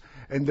years?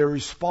 And the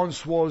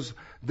response was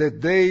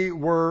that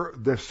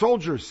the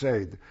soldiers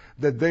said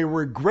that they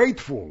were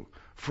grateful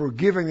for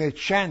giving a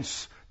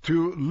chance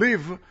to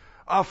live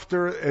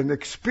after an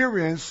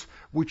experience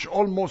which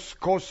almost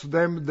cost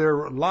them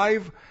their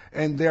life,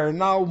 and they are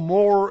now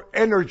more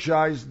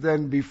energized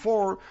than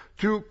before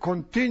to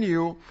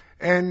continue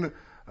and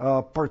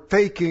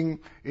partaking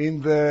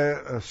in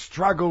the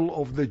struggle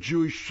of the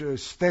Jewish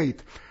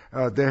state.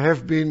 There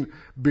have been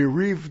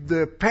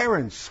bereaved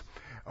parents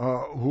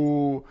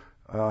who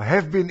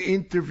have been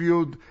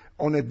interviewed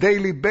on a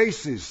daily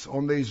basis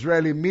on the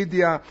Israeli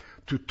media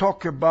to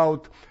talk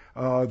about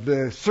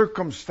the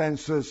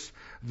circumstances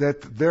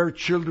that their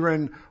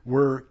children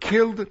were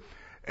killed.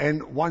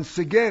 And once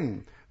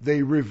again,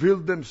 they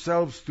revealed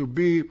themselves to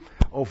be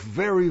of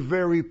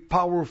very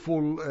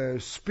powerful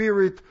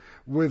spirit,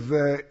 with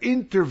the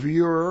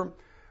interviewer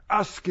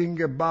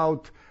asking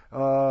about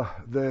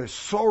the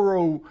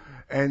sorrow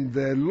and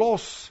the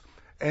loss,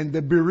 and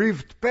the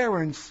bereaved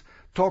parents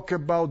talk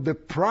about the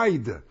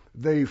pride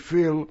they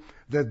feel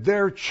that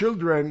their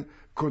children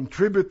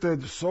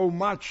contributed so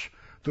much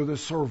to the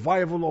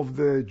survival of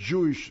the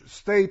Jewish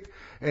state,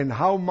 and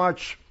how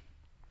much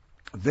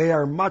they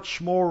are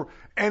much more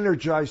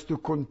energized to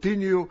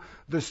continue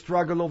the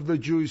struggle of the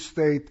Jewish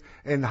state,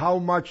 and how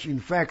much, in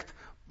fact,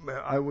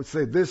 I would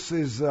say this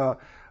is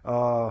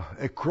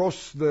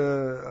across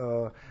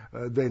the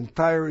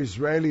entire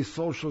Israeli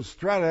social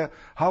strata,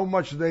 how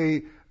much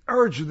they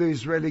urge the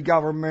Israeli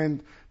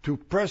government to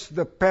press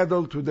the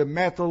pedal to the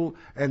metal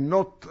and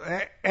not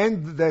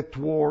end that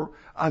war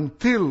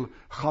until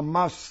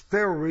Hamas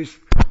terrorists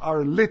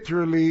are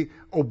literally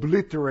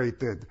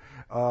obliterated.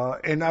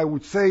 And I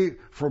would say,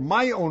 from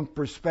my own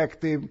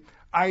perspective,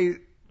 I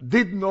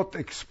did not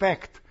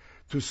expect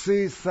to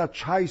see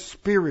such high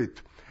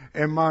spirit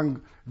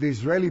among the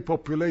Israeli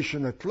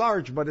population at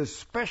large, but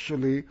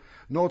especially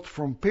not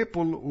from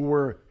people who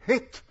were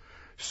hit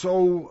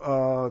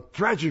so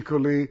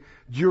tragically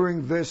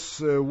during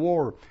this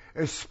war.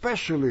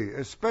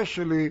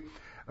 Especially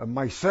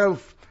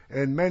myself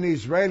and many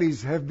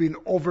Israelis have been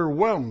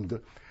overwhelmed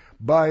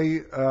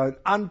by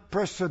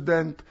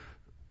unprecedented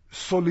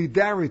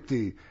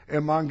solidarity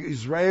among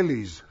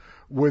Israelis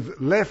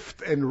with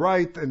left and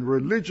right and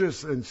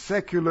religious and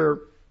secular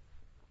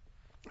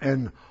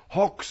and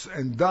hawks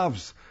and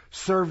doves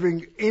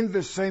serving in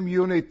the same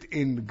unit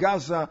in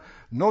Gaza,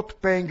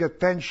 not paying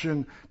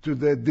attention to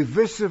the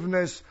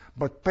divisiveness,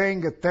 but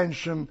paying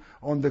attention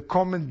on the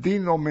common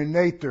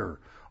denominator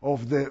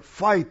of the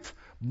fight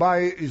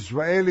by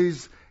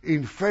Israelis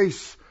in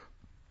face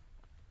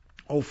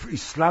of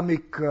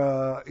Islamic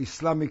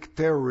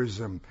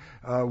terrorism.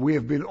 We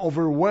have been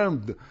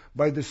overwhelmed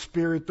by the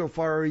spirit of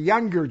our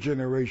younger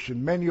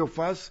generation. Many of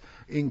us,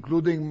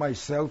 including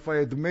myself, I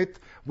admit,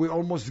 we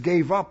almost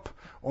gave up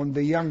on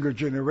the younger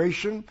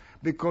generation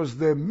because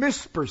the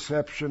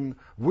misperception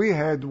we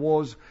had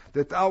was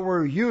that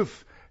our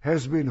youth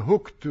has been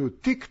hooked to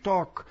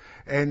TikTok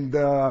and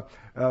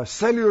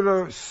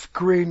cellular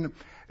screen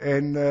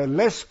and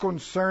less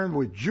concerned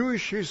with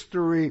Jewish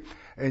history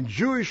and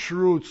Jewish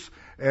roots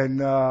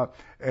and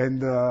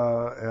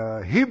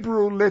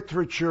Hebrew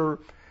literature.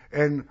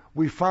 And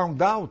we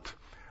found out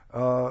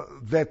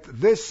that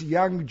this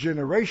young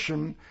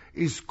generation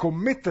is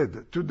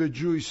committed to the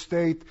Jewish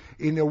state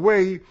in a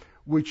way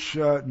which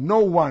no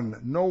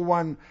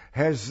one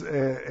has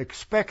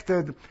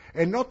expected,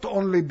 and not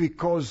only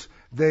because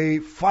they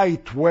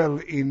fight well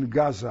in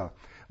Gaza,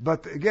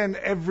 but again,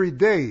 every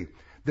day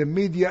the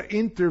media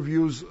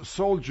interviews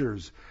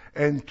soldiers,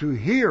 and to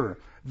hear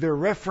the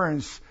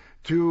reference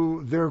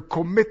to their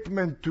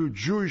commitment to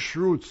Jewish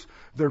roots,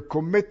 their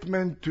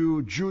commitment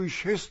to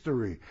Jewish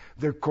history,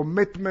 their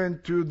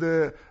commitment to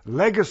the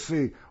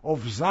legacy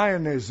of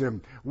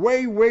Zionism,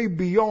 way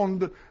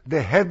beyond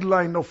the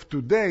headline of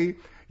today,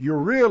 you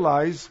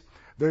realize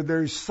that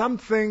there is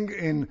something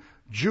in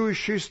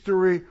Jewish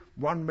history,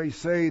 one may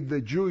say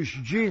the Jewish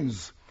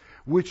genes,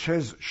 which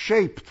has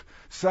shaped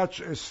such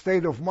a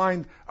state of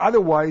mind.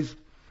 Otherwise,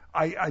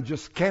 I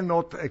just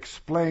cannot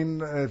explain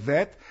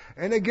that.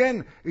 And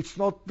again, it's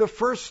not the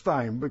first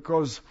time,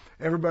 because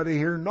everybody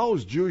here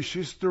knows Jewish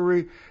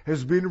history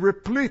has been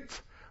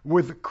replete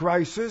with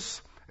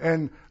crisis.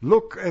 And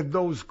look at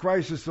those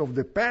crises of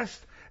the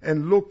past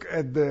and look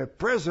at the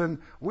present.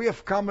 We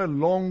have come a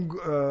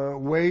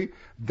long way,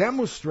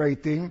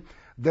 demonstrating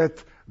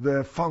that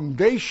the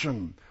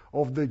foundation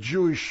of the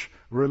Jewish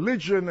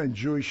religion and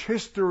Jewish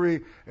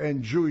history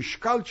and Jewish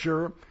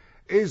culture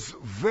is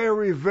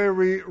very,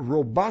 very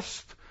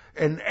robust,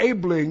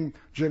 enabling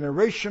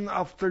generation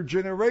after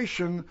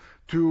generation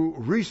to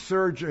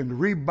resurge and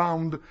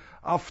rebound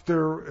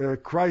after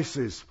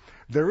crisis.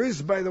 There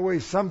is, by the way,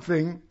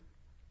 something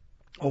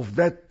of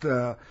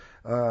that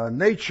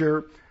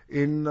nature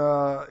in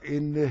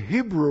the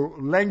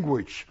Hebrew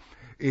language.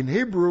 In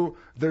Hebrew,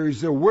 there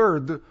is a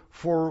word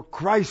for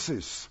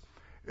crisis.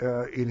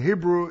 In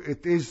Hebrew,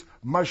 it is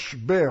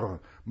mashber.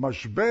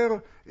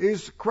 Mashber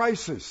is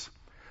crisis.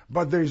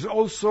 But there is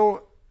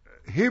also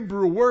a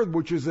Hebrew word,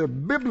 which is a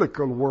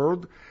biblical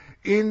word.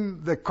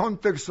 In the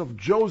context of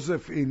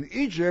Joseph in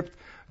Egypt,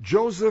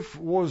 Joseph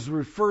was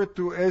referred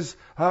to as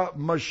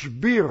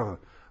mashbir.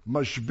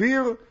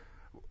 Mashbir,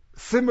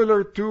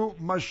 similar to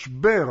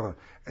mashber.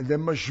 And the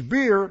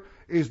mashbir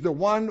is the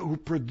one who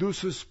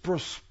produces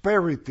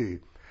prosperity.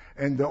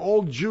 And the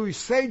old Jewish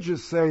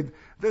sages said,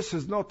 this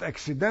is not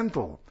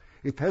accidental.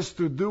 It has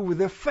to do with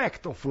the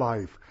fact of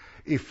life.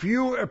 If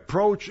you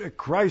approach a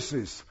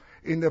crisis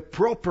in a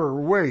proper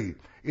way,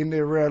 in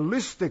a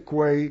realistic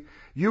way,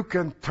 you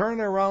can turn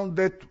around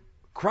that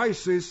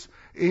crisis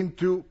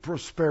into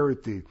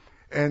prosperity.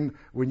 And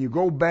when you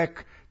go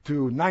back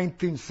to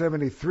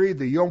 1973,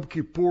 the Yom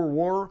Kippur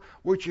War,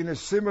 which in a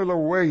similar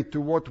way to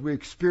what we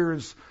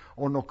experienced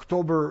on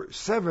October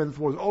 7th,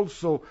 was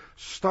also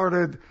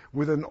started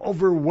with an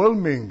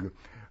overwhelming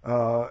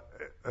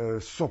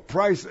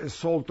surprise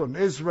assault on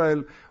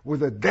Israel,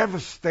 with a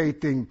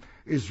devastating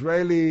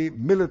Israeli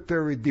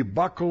military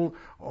debacle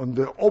on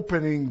the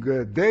opening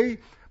day.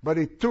 But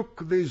it took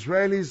the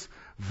Israelis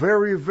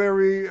very,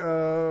 very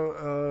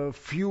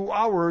few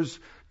hours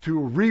to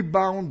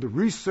rebound,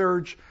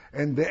 resurge,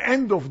 and the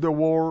end of the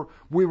war,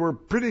 we were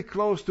pretty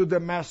close to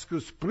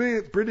Damascus,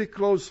 pretty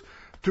close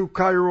to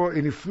Cairo,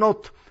 and if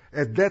not,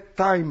 at that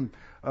time,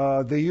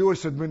 the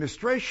U.S.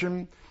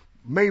 administration,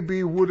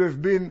 maybe we would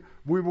have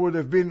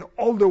been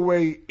all the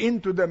way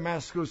into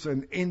Damascus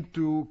and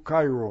into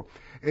Cairo.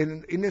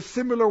 And in a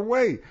similar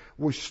way,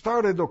 we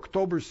started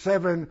October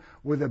 7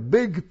 with a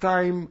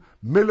big-time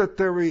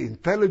military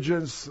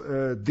intelligence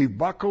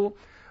debacle,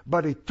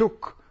 but it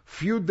took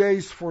few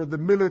days for the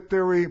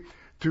military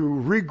to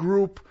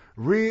regroup,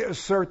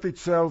 reassert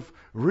itself,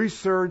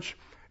 research,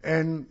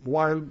 and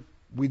while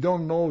we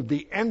don't know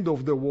the end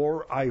of the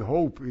war, I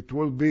hope it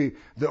will be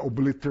the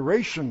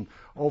obliteration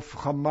of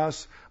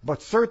Hamas,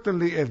 but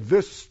certainly at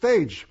this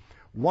stage,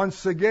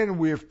 once again,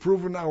 we have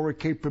proven our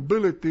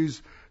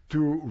capabilities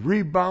to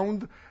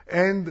rebound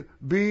and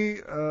be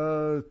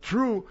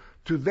true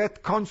to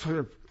that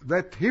concept,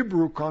 that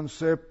Hebrew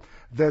concept,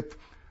 that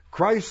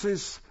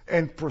crisis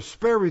and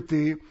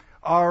prosperity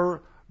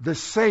are the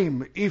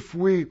same if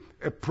we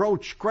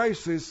approach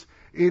crisis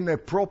in a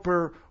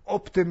proper,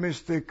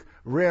 optimistic,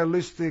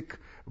 realistic,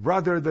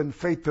 rather than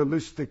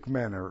fatalistic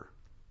manner.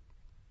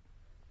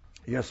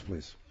 Yes,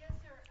 please. Yes,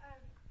 sir.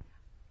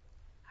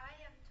 I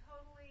am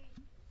totally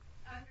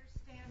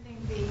understanding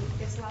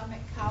the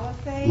Islamic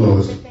Caliphate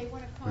that they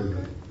want to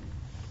conquer.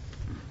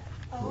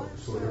 Oh, I'm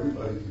so sorry.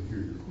 everybody can hear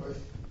your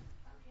question.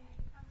 Okay,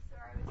 I'm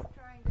sorry. I was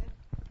trying to.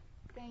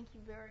 Thank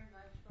you very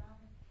much,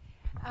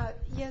 Ron.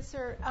 Yes,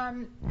 sir.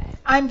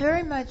 I'm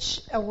very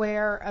much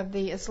aware of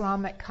the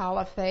Islamic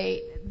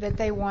Caliphate, that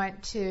they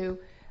want to,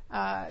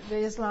 the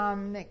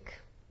Islamic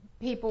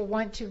people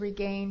want to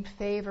regain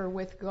favor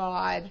with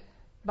God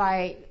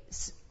by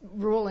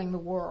ruling the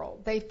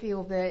world. They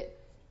feel that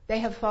they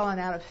have fallen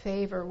out of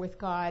favor with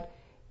God,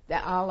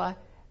 the Allah,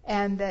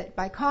 and that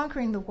by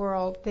conquering the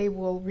world, they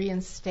will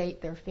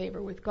reinstate their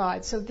favor with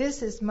God. So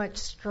this is much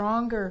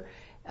stronger.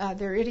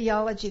 Their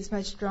ideology is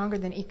much stronger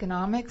than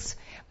economics.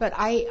 But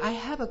I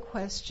have a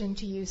question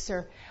to you,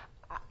 sir.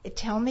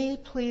 Tell me,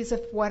 please,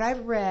 if what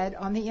I've read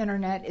on the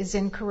internet is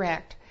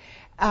incorrect.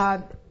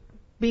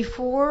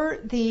 Before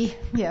the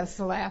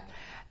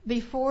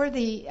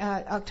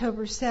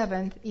October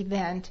 7th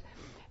event,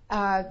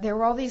 there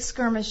were all these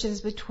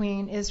skirmishes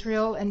between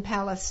Israel and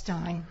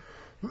Palestine.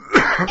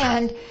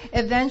 And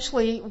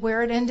eventually,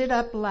 where it ended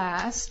up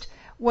last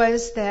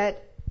was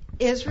that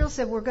Israel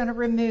said, we're going to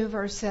remove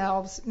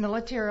ourselves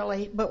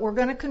militarily, but we're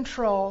going to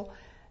control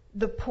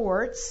the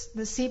ports,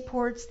 the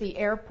seaports, the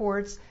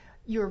airports,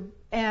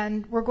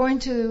 and we're going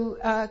to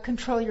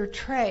control your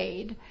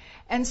trade.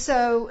 And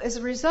so, as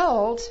a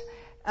result,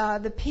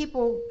 the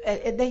people,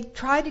 they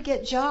tried to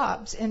get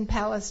jobs in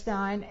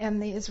Palestine, and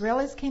the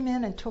Israelis came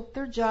in and took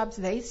their jobs,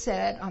 they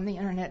said on the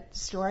internet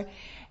story.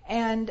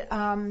 And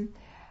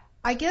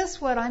I guess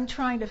what I'm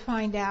trying to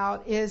find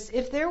out is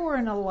if there were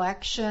an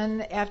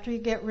election after you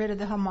get rid of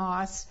the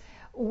Hamas,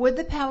 would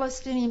the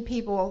Palestinian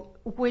people,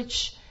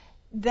 which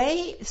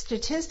they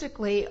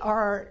statistically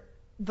are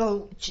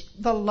the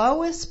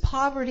lowest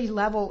poverty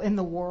level in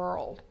the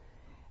world,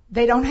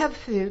 they don't have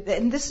food,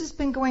 and this has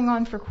been going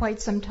on for quite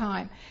some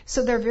time.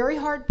 So they're very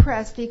hard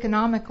pressed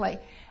economically.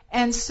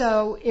 And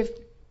so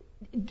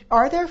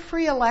are there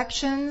free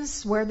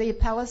elections where the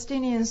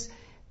Palestinians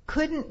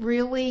couldn't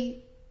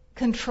really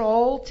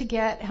control to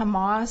get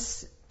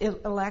Hamas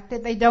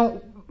elected?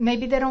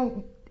 Maybe they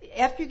don't,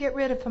 after you get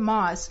rid of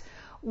Hamas,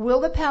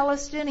 will the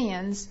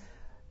Palestinians,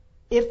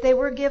 if they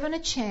were given a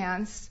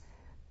chance,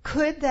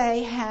 could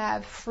they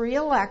have free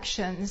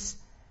elections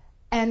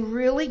and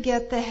really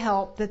get the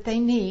help that they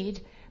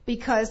need?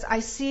 Because I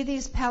see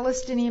these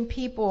Palestinian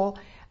people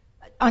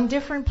on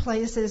different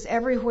places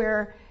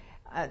everywhere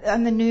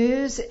on the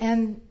news,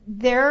 and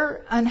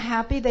they're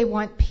unhappy, they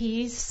want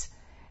peace.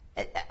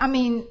 I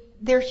mean,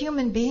 they're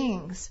human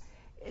beings.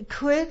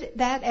 Could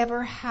that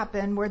ever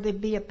happen where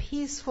there'd be a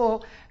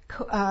peaceful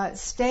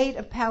state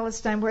of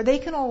Palestine where they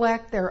can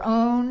elect their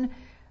own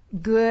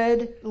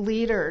good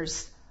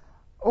leaders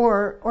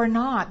or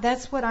not?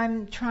 That's what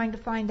I'm trying to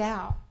find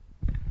out.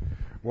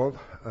 Well,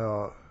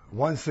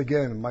 once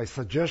again, my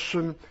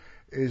suggestion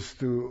is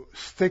to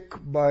stick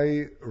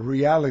by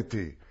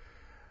reality.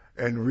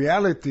 And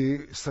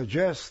reality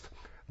suggests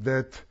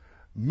that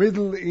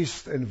Middle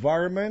East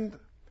environment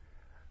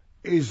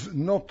is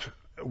not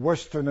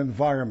Western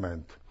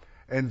environment,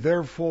 and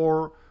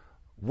therefore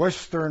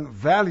Western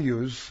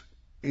values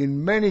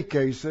in many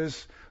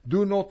cases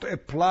do not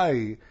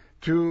apply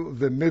to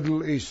the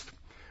Middle East.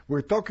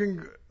 We're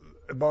talking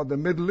about the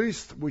Middle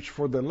East, which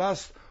for the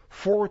last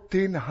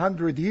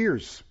 1400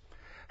 years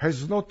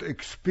has not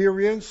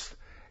experienced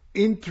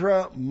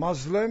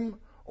intra-Muslim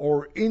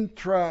or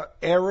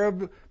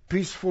intra-Arab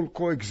peaceful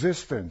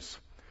coexistence,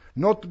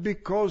 not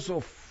because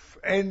of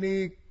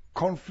any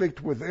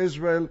conflict with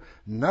Israel,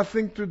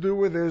 nothing to do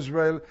with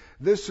Israel.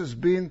 This has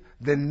been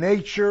the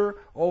nature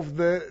of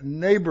the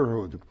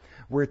neighborhood.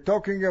 We're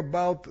talking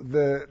about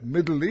the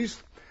Middle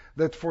East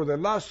that for the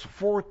last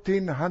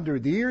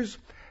 1400 years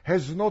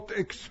has not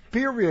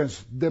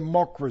experienced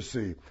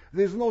democracy.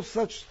 There's no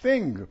such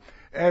thing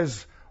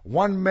as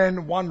one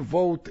man, one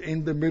vote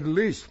in the Middle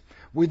East.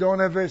 We don't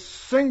have a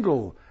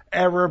single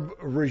Arab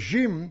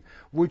regime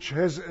which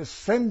has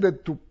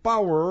ascended to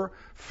power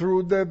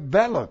through the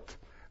ballot.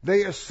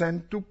 They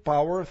ascend to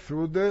power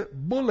through the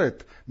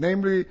bullet,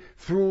 namely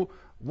through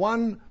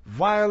one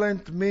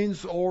violent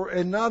means or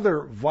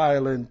another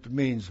violent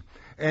means.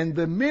 And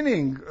the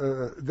meaning,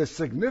 the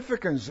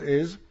significance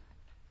is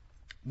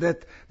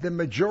that the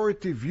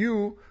majority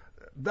view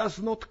does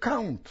not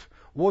count.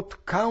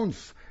 What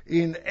counts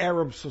in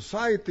Arab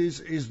societies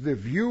is the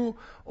view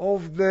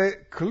of the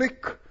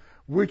clique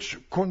which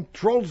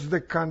controls the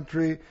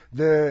country,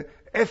 the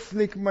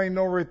ethnic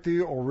minority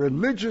or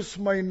religious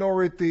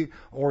minority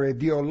or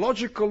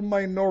ideological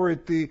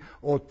minority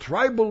or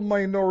tribal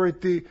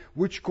minority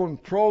which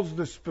controls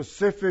the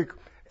specific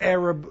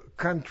Arab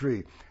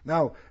country.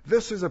 Now,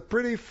 this is a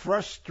pretty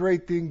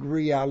frustrating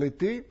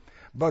reality,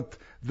 but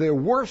the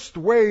worst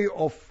way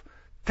of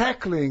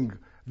tackling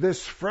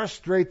this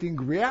frustrating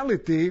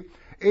reality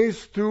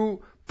is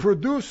to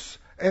produce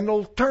an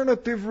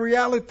alternative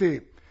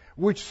reality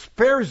which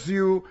spares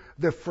you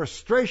the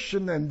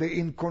frustration and the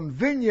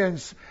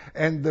inconvenience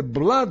and the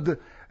blood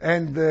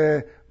and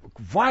the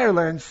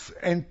violence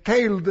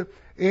entailed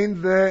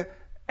in the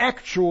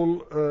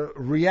actual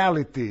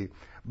reality.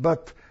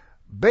 But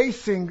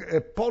basing a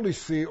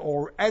policy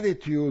or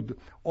attitude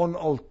on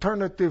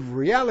alternative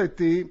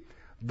reality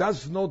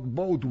does not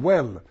bode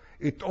well.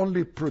 It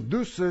only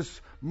produces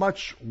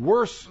much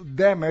worse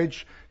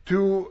damage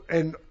to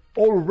an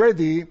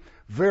already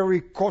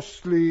very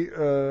costly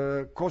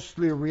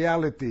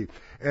reality.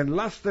 And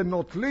last and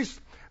not least,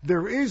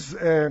 there is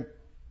a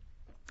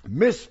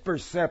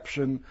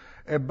misperception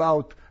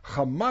about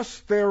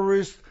Hamas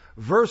terrorists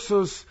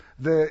versus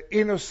the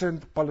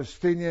innocent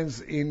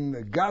Palestinians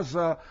in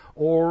Gaza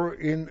or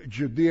in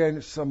Judea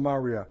and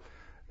Samaria.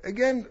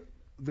 Again,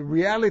 the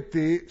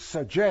reality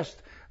suggests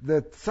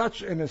that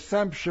such an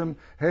assumption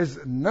has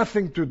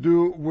nothing to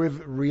do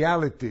with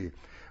reality.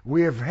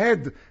 We have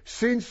had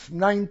since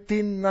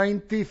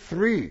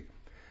 1993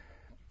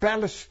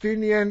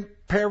 Palestinian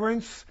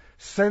parents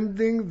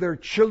sending their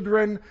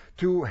children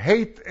to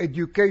hate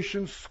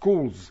education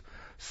schools,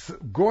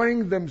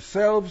 going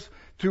themselves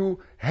to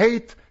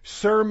hate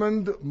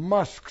sermoned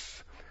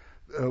mosques,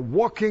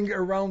 walking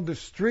around the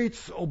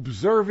streets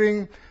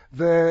observing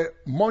the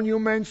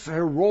monuments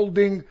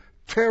heralding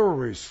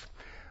terrorists,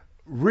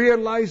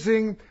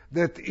 realizing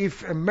that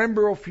if a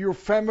member of your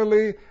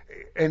family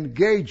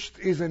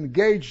is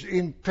engaged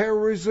in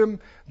terrorism,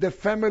 the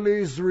family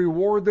is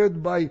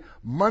rewarded by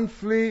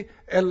monthly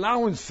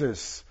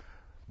allowances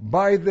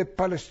by the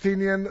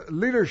Palestinian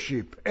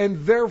leadership.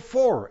 And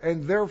therefore,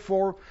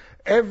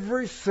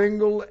 every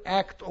single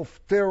act of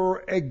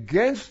terror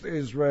against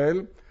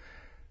Israel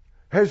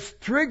has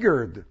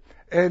triggered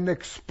an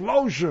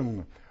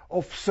explosion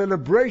of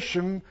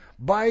celebration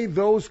by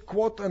those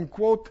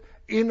quote-unquote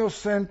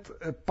innocent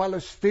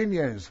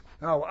Palestinians.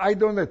 Now, I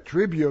don't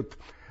attribute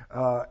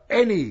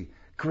any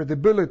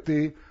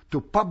credibility to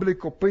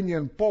public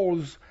opinion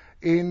polls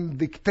in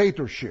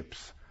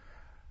dictatorships.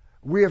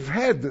 We have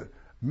had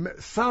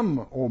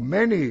some or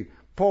many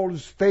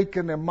polls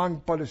taken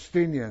among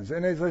Palestinians,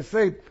 and as I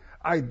said,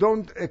 I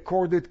don't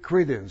accord it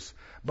credence.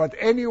 But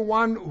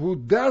anyone who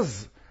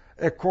does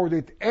accord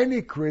it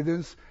any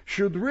credence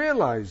should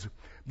realize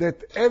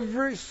that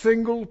every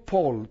single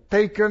poll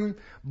taken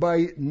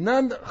by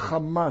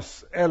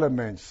non-Hamas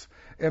elements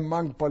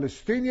among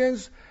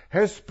Palestinians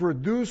has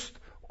produced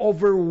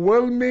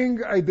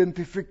overwhelming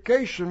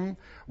identification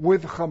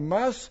with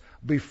Hamas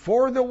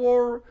before the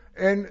war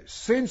and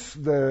since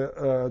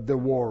the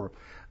war.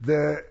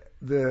 The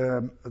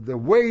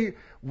way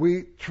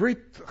we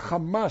treat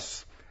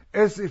Hamas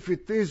as if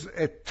it is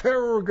a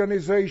terror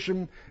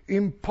organization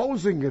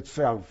imposing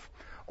itself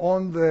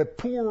on the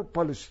poor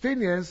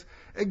Palestinians,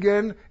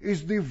 again,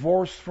 is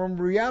divorced from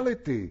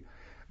reality.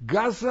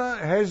 Gaza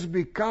has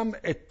become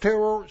a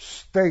terror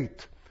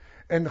state,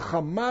 and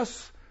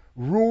Hamas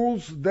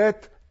rules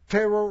that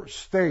terror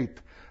state.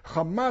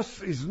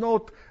 Hamas is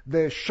not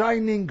the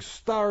shining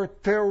star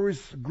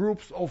terrorist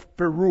groups of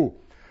Peru.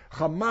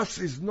 Hamas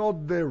is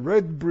not the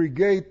Red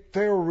Brigade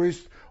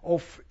terrorists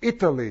of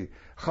Italy.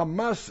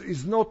 Hamas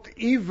is not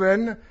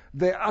even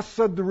the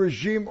Assad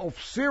regime of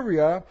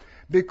Syria,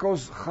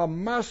 because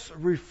Hamas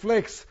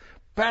reflects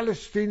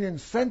Palestinian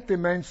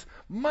sentiments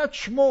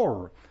much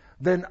more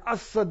than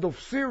Assad of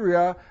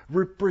Syria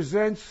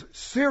represents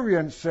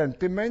Syrian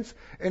sentiments,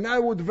 and I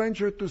would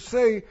venture to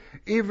say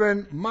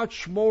even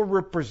much more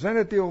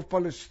representative of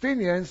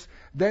Palestinians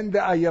than the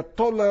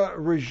Ayatollah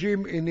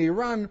regime in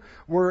Iran,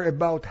 where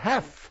about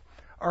half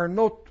are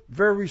not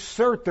very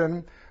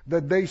certain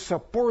that they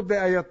support the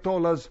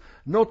Ayatollahs,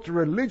 not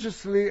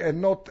religiously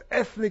and not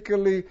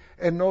ethnically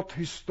and not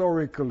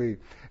historically.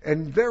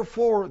 And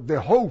therefore, the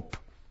hope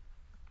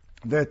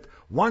that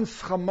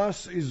once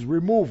Hamas is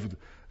removed,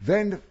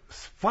 then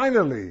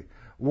finally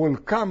will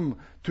come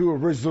to a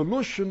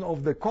resolution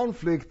of the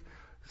conflict,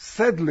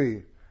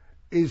 sadly,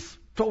 is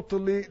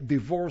totally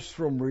divorced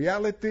from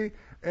reality.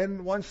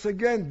 And once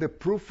again, the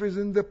proof is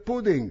in the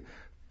pudding.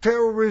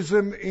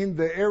 Terrorism in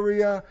the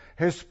area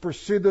has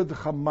preceded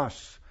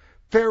Hamas.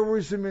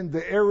 Terrorism in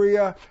the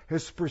area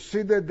has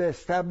preceded the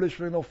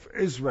establishment of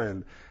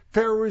Israel.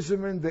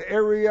 Terrorism in the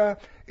area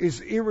is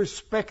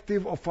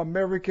irrespective of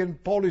American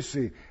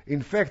policy.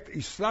 In fact,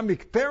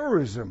 Islamic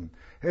terrorism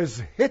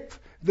has hit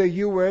the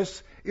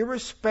U.S.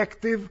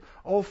 irrespective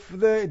of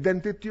the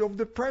identity of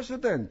the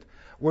president.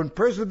 When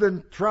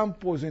President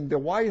Trump was in the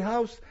White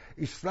House,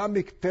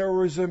 Islamic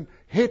terrorism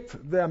hit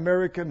the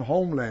American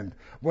homeland.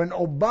 When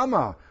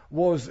Obama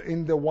was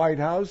in the White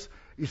House,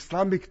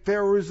 Islamic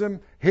terrorism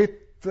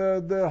hit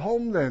the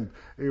homeland.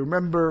 You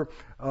remember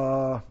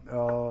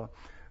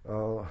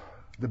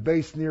the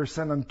base near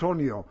San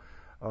Antonio,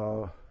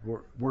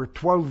 where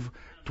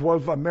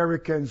 12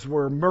 Americans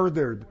were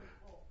murdered.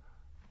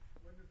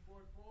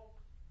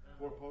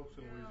 Fort Polk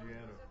in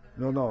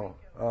Louisiana. No.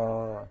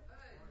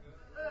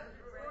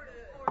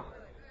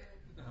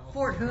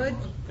 Fort Hood.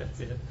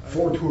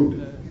 Fort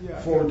Hood.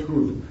 Fort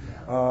Hood.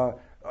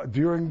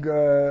 During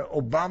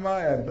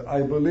Obama,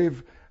 I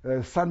believe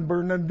San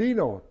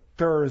Bernardino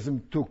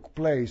terrorism took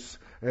place.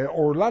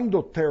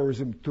 Orlando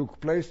terrorism took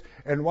place,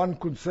 and one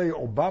could say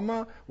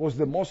Obama was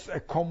the most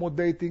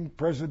accommodating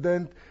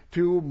president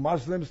to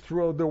Muslims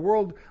throughout the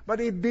world, but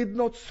he did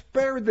not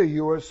spare the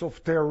U.S.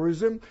 of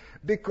terrorism,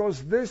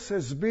 because this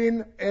has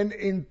been an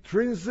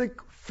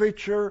intrinsic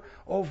feature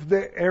of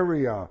the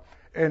area,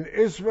 and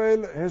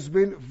Israel has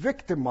been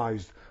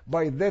victimized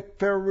by that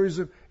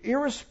terrorism,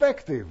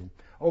 irrespective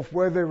of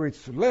whether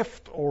it's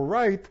left or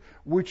right,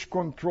 which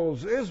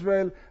controls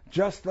Israel,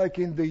 just like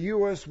in the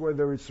U.S.,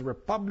 whether it's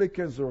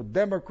Republicans or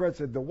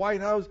Democrats at the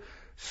White House.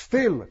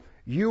 Still,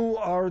 you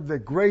are the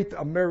great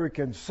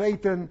American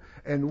Satan,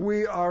 and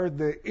we are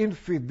the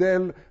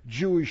infidel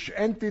Jewish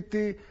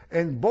entity,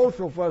 and both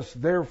of us,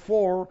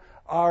 therefore,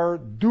 are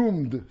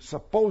doomed,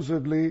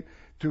 supposedly,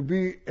 to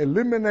be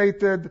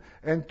eliminated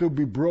and to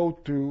be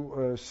brought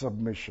to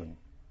submission.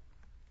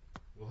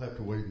 We'll have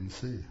to wait and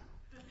see.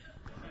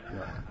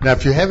 Now,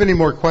 if you have any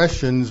more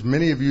questions,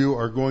 many of you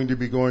are going to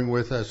be going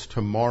with us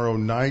tomorrow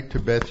night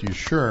to Beth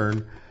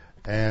Yeshurun,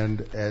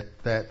 and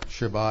at that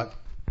Shabbat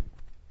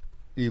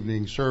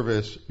evening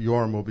service,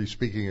 Yoram will be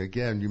speaking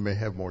again. You may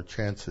have more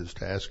chances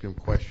to ask him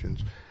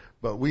questions.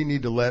 But we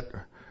need to let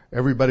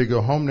everybody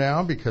go home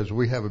now, because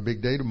we have a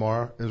big day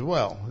tomorrow as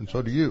well, and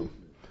so do you.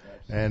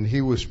 And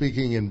he was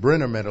speaking in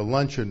Brenham at a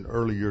luncheon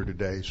earlier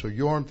today. So,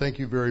 Yoram, thank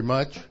you very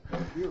much,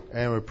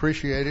 and we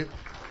appreciate it.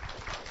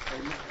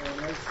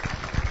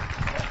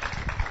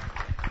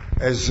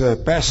 As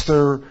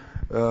Pastor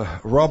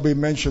Robbie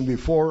mentioned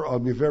before, I'll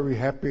be very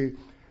happy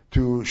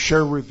to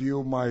share with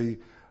you my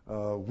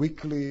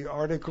weekly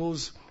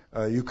articles.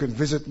 You can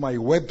visit my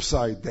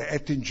website, the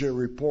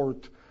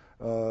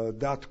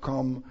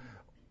ettingerreport.com,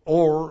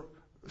 or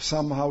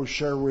somehow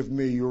share with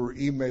me your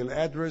email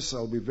address.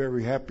 I'll be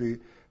very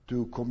happy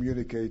to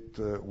communicate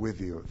with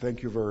you.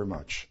 Thank you very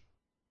much.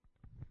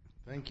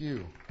 Thank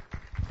you.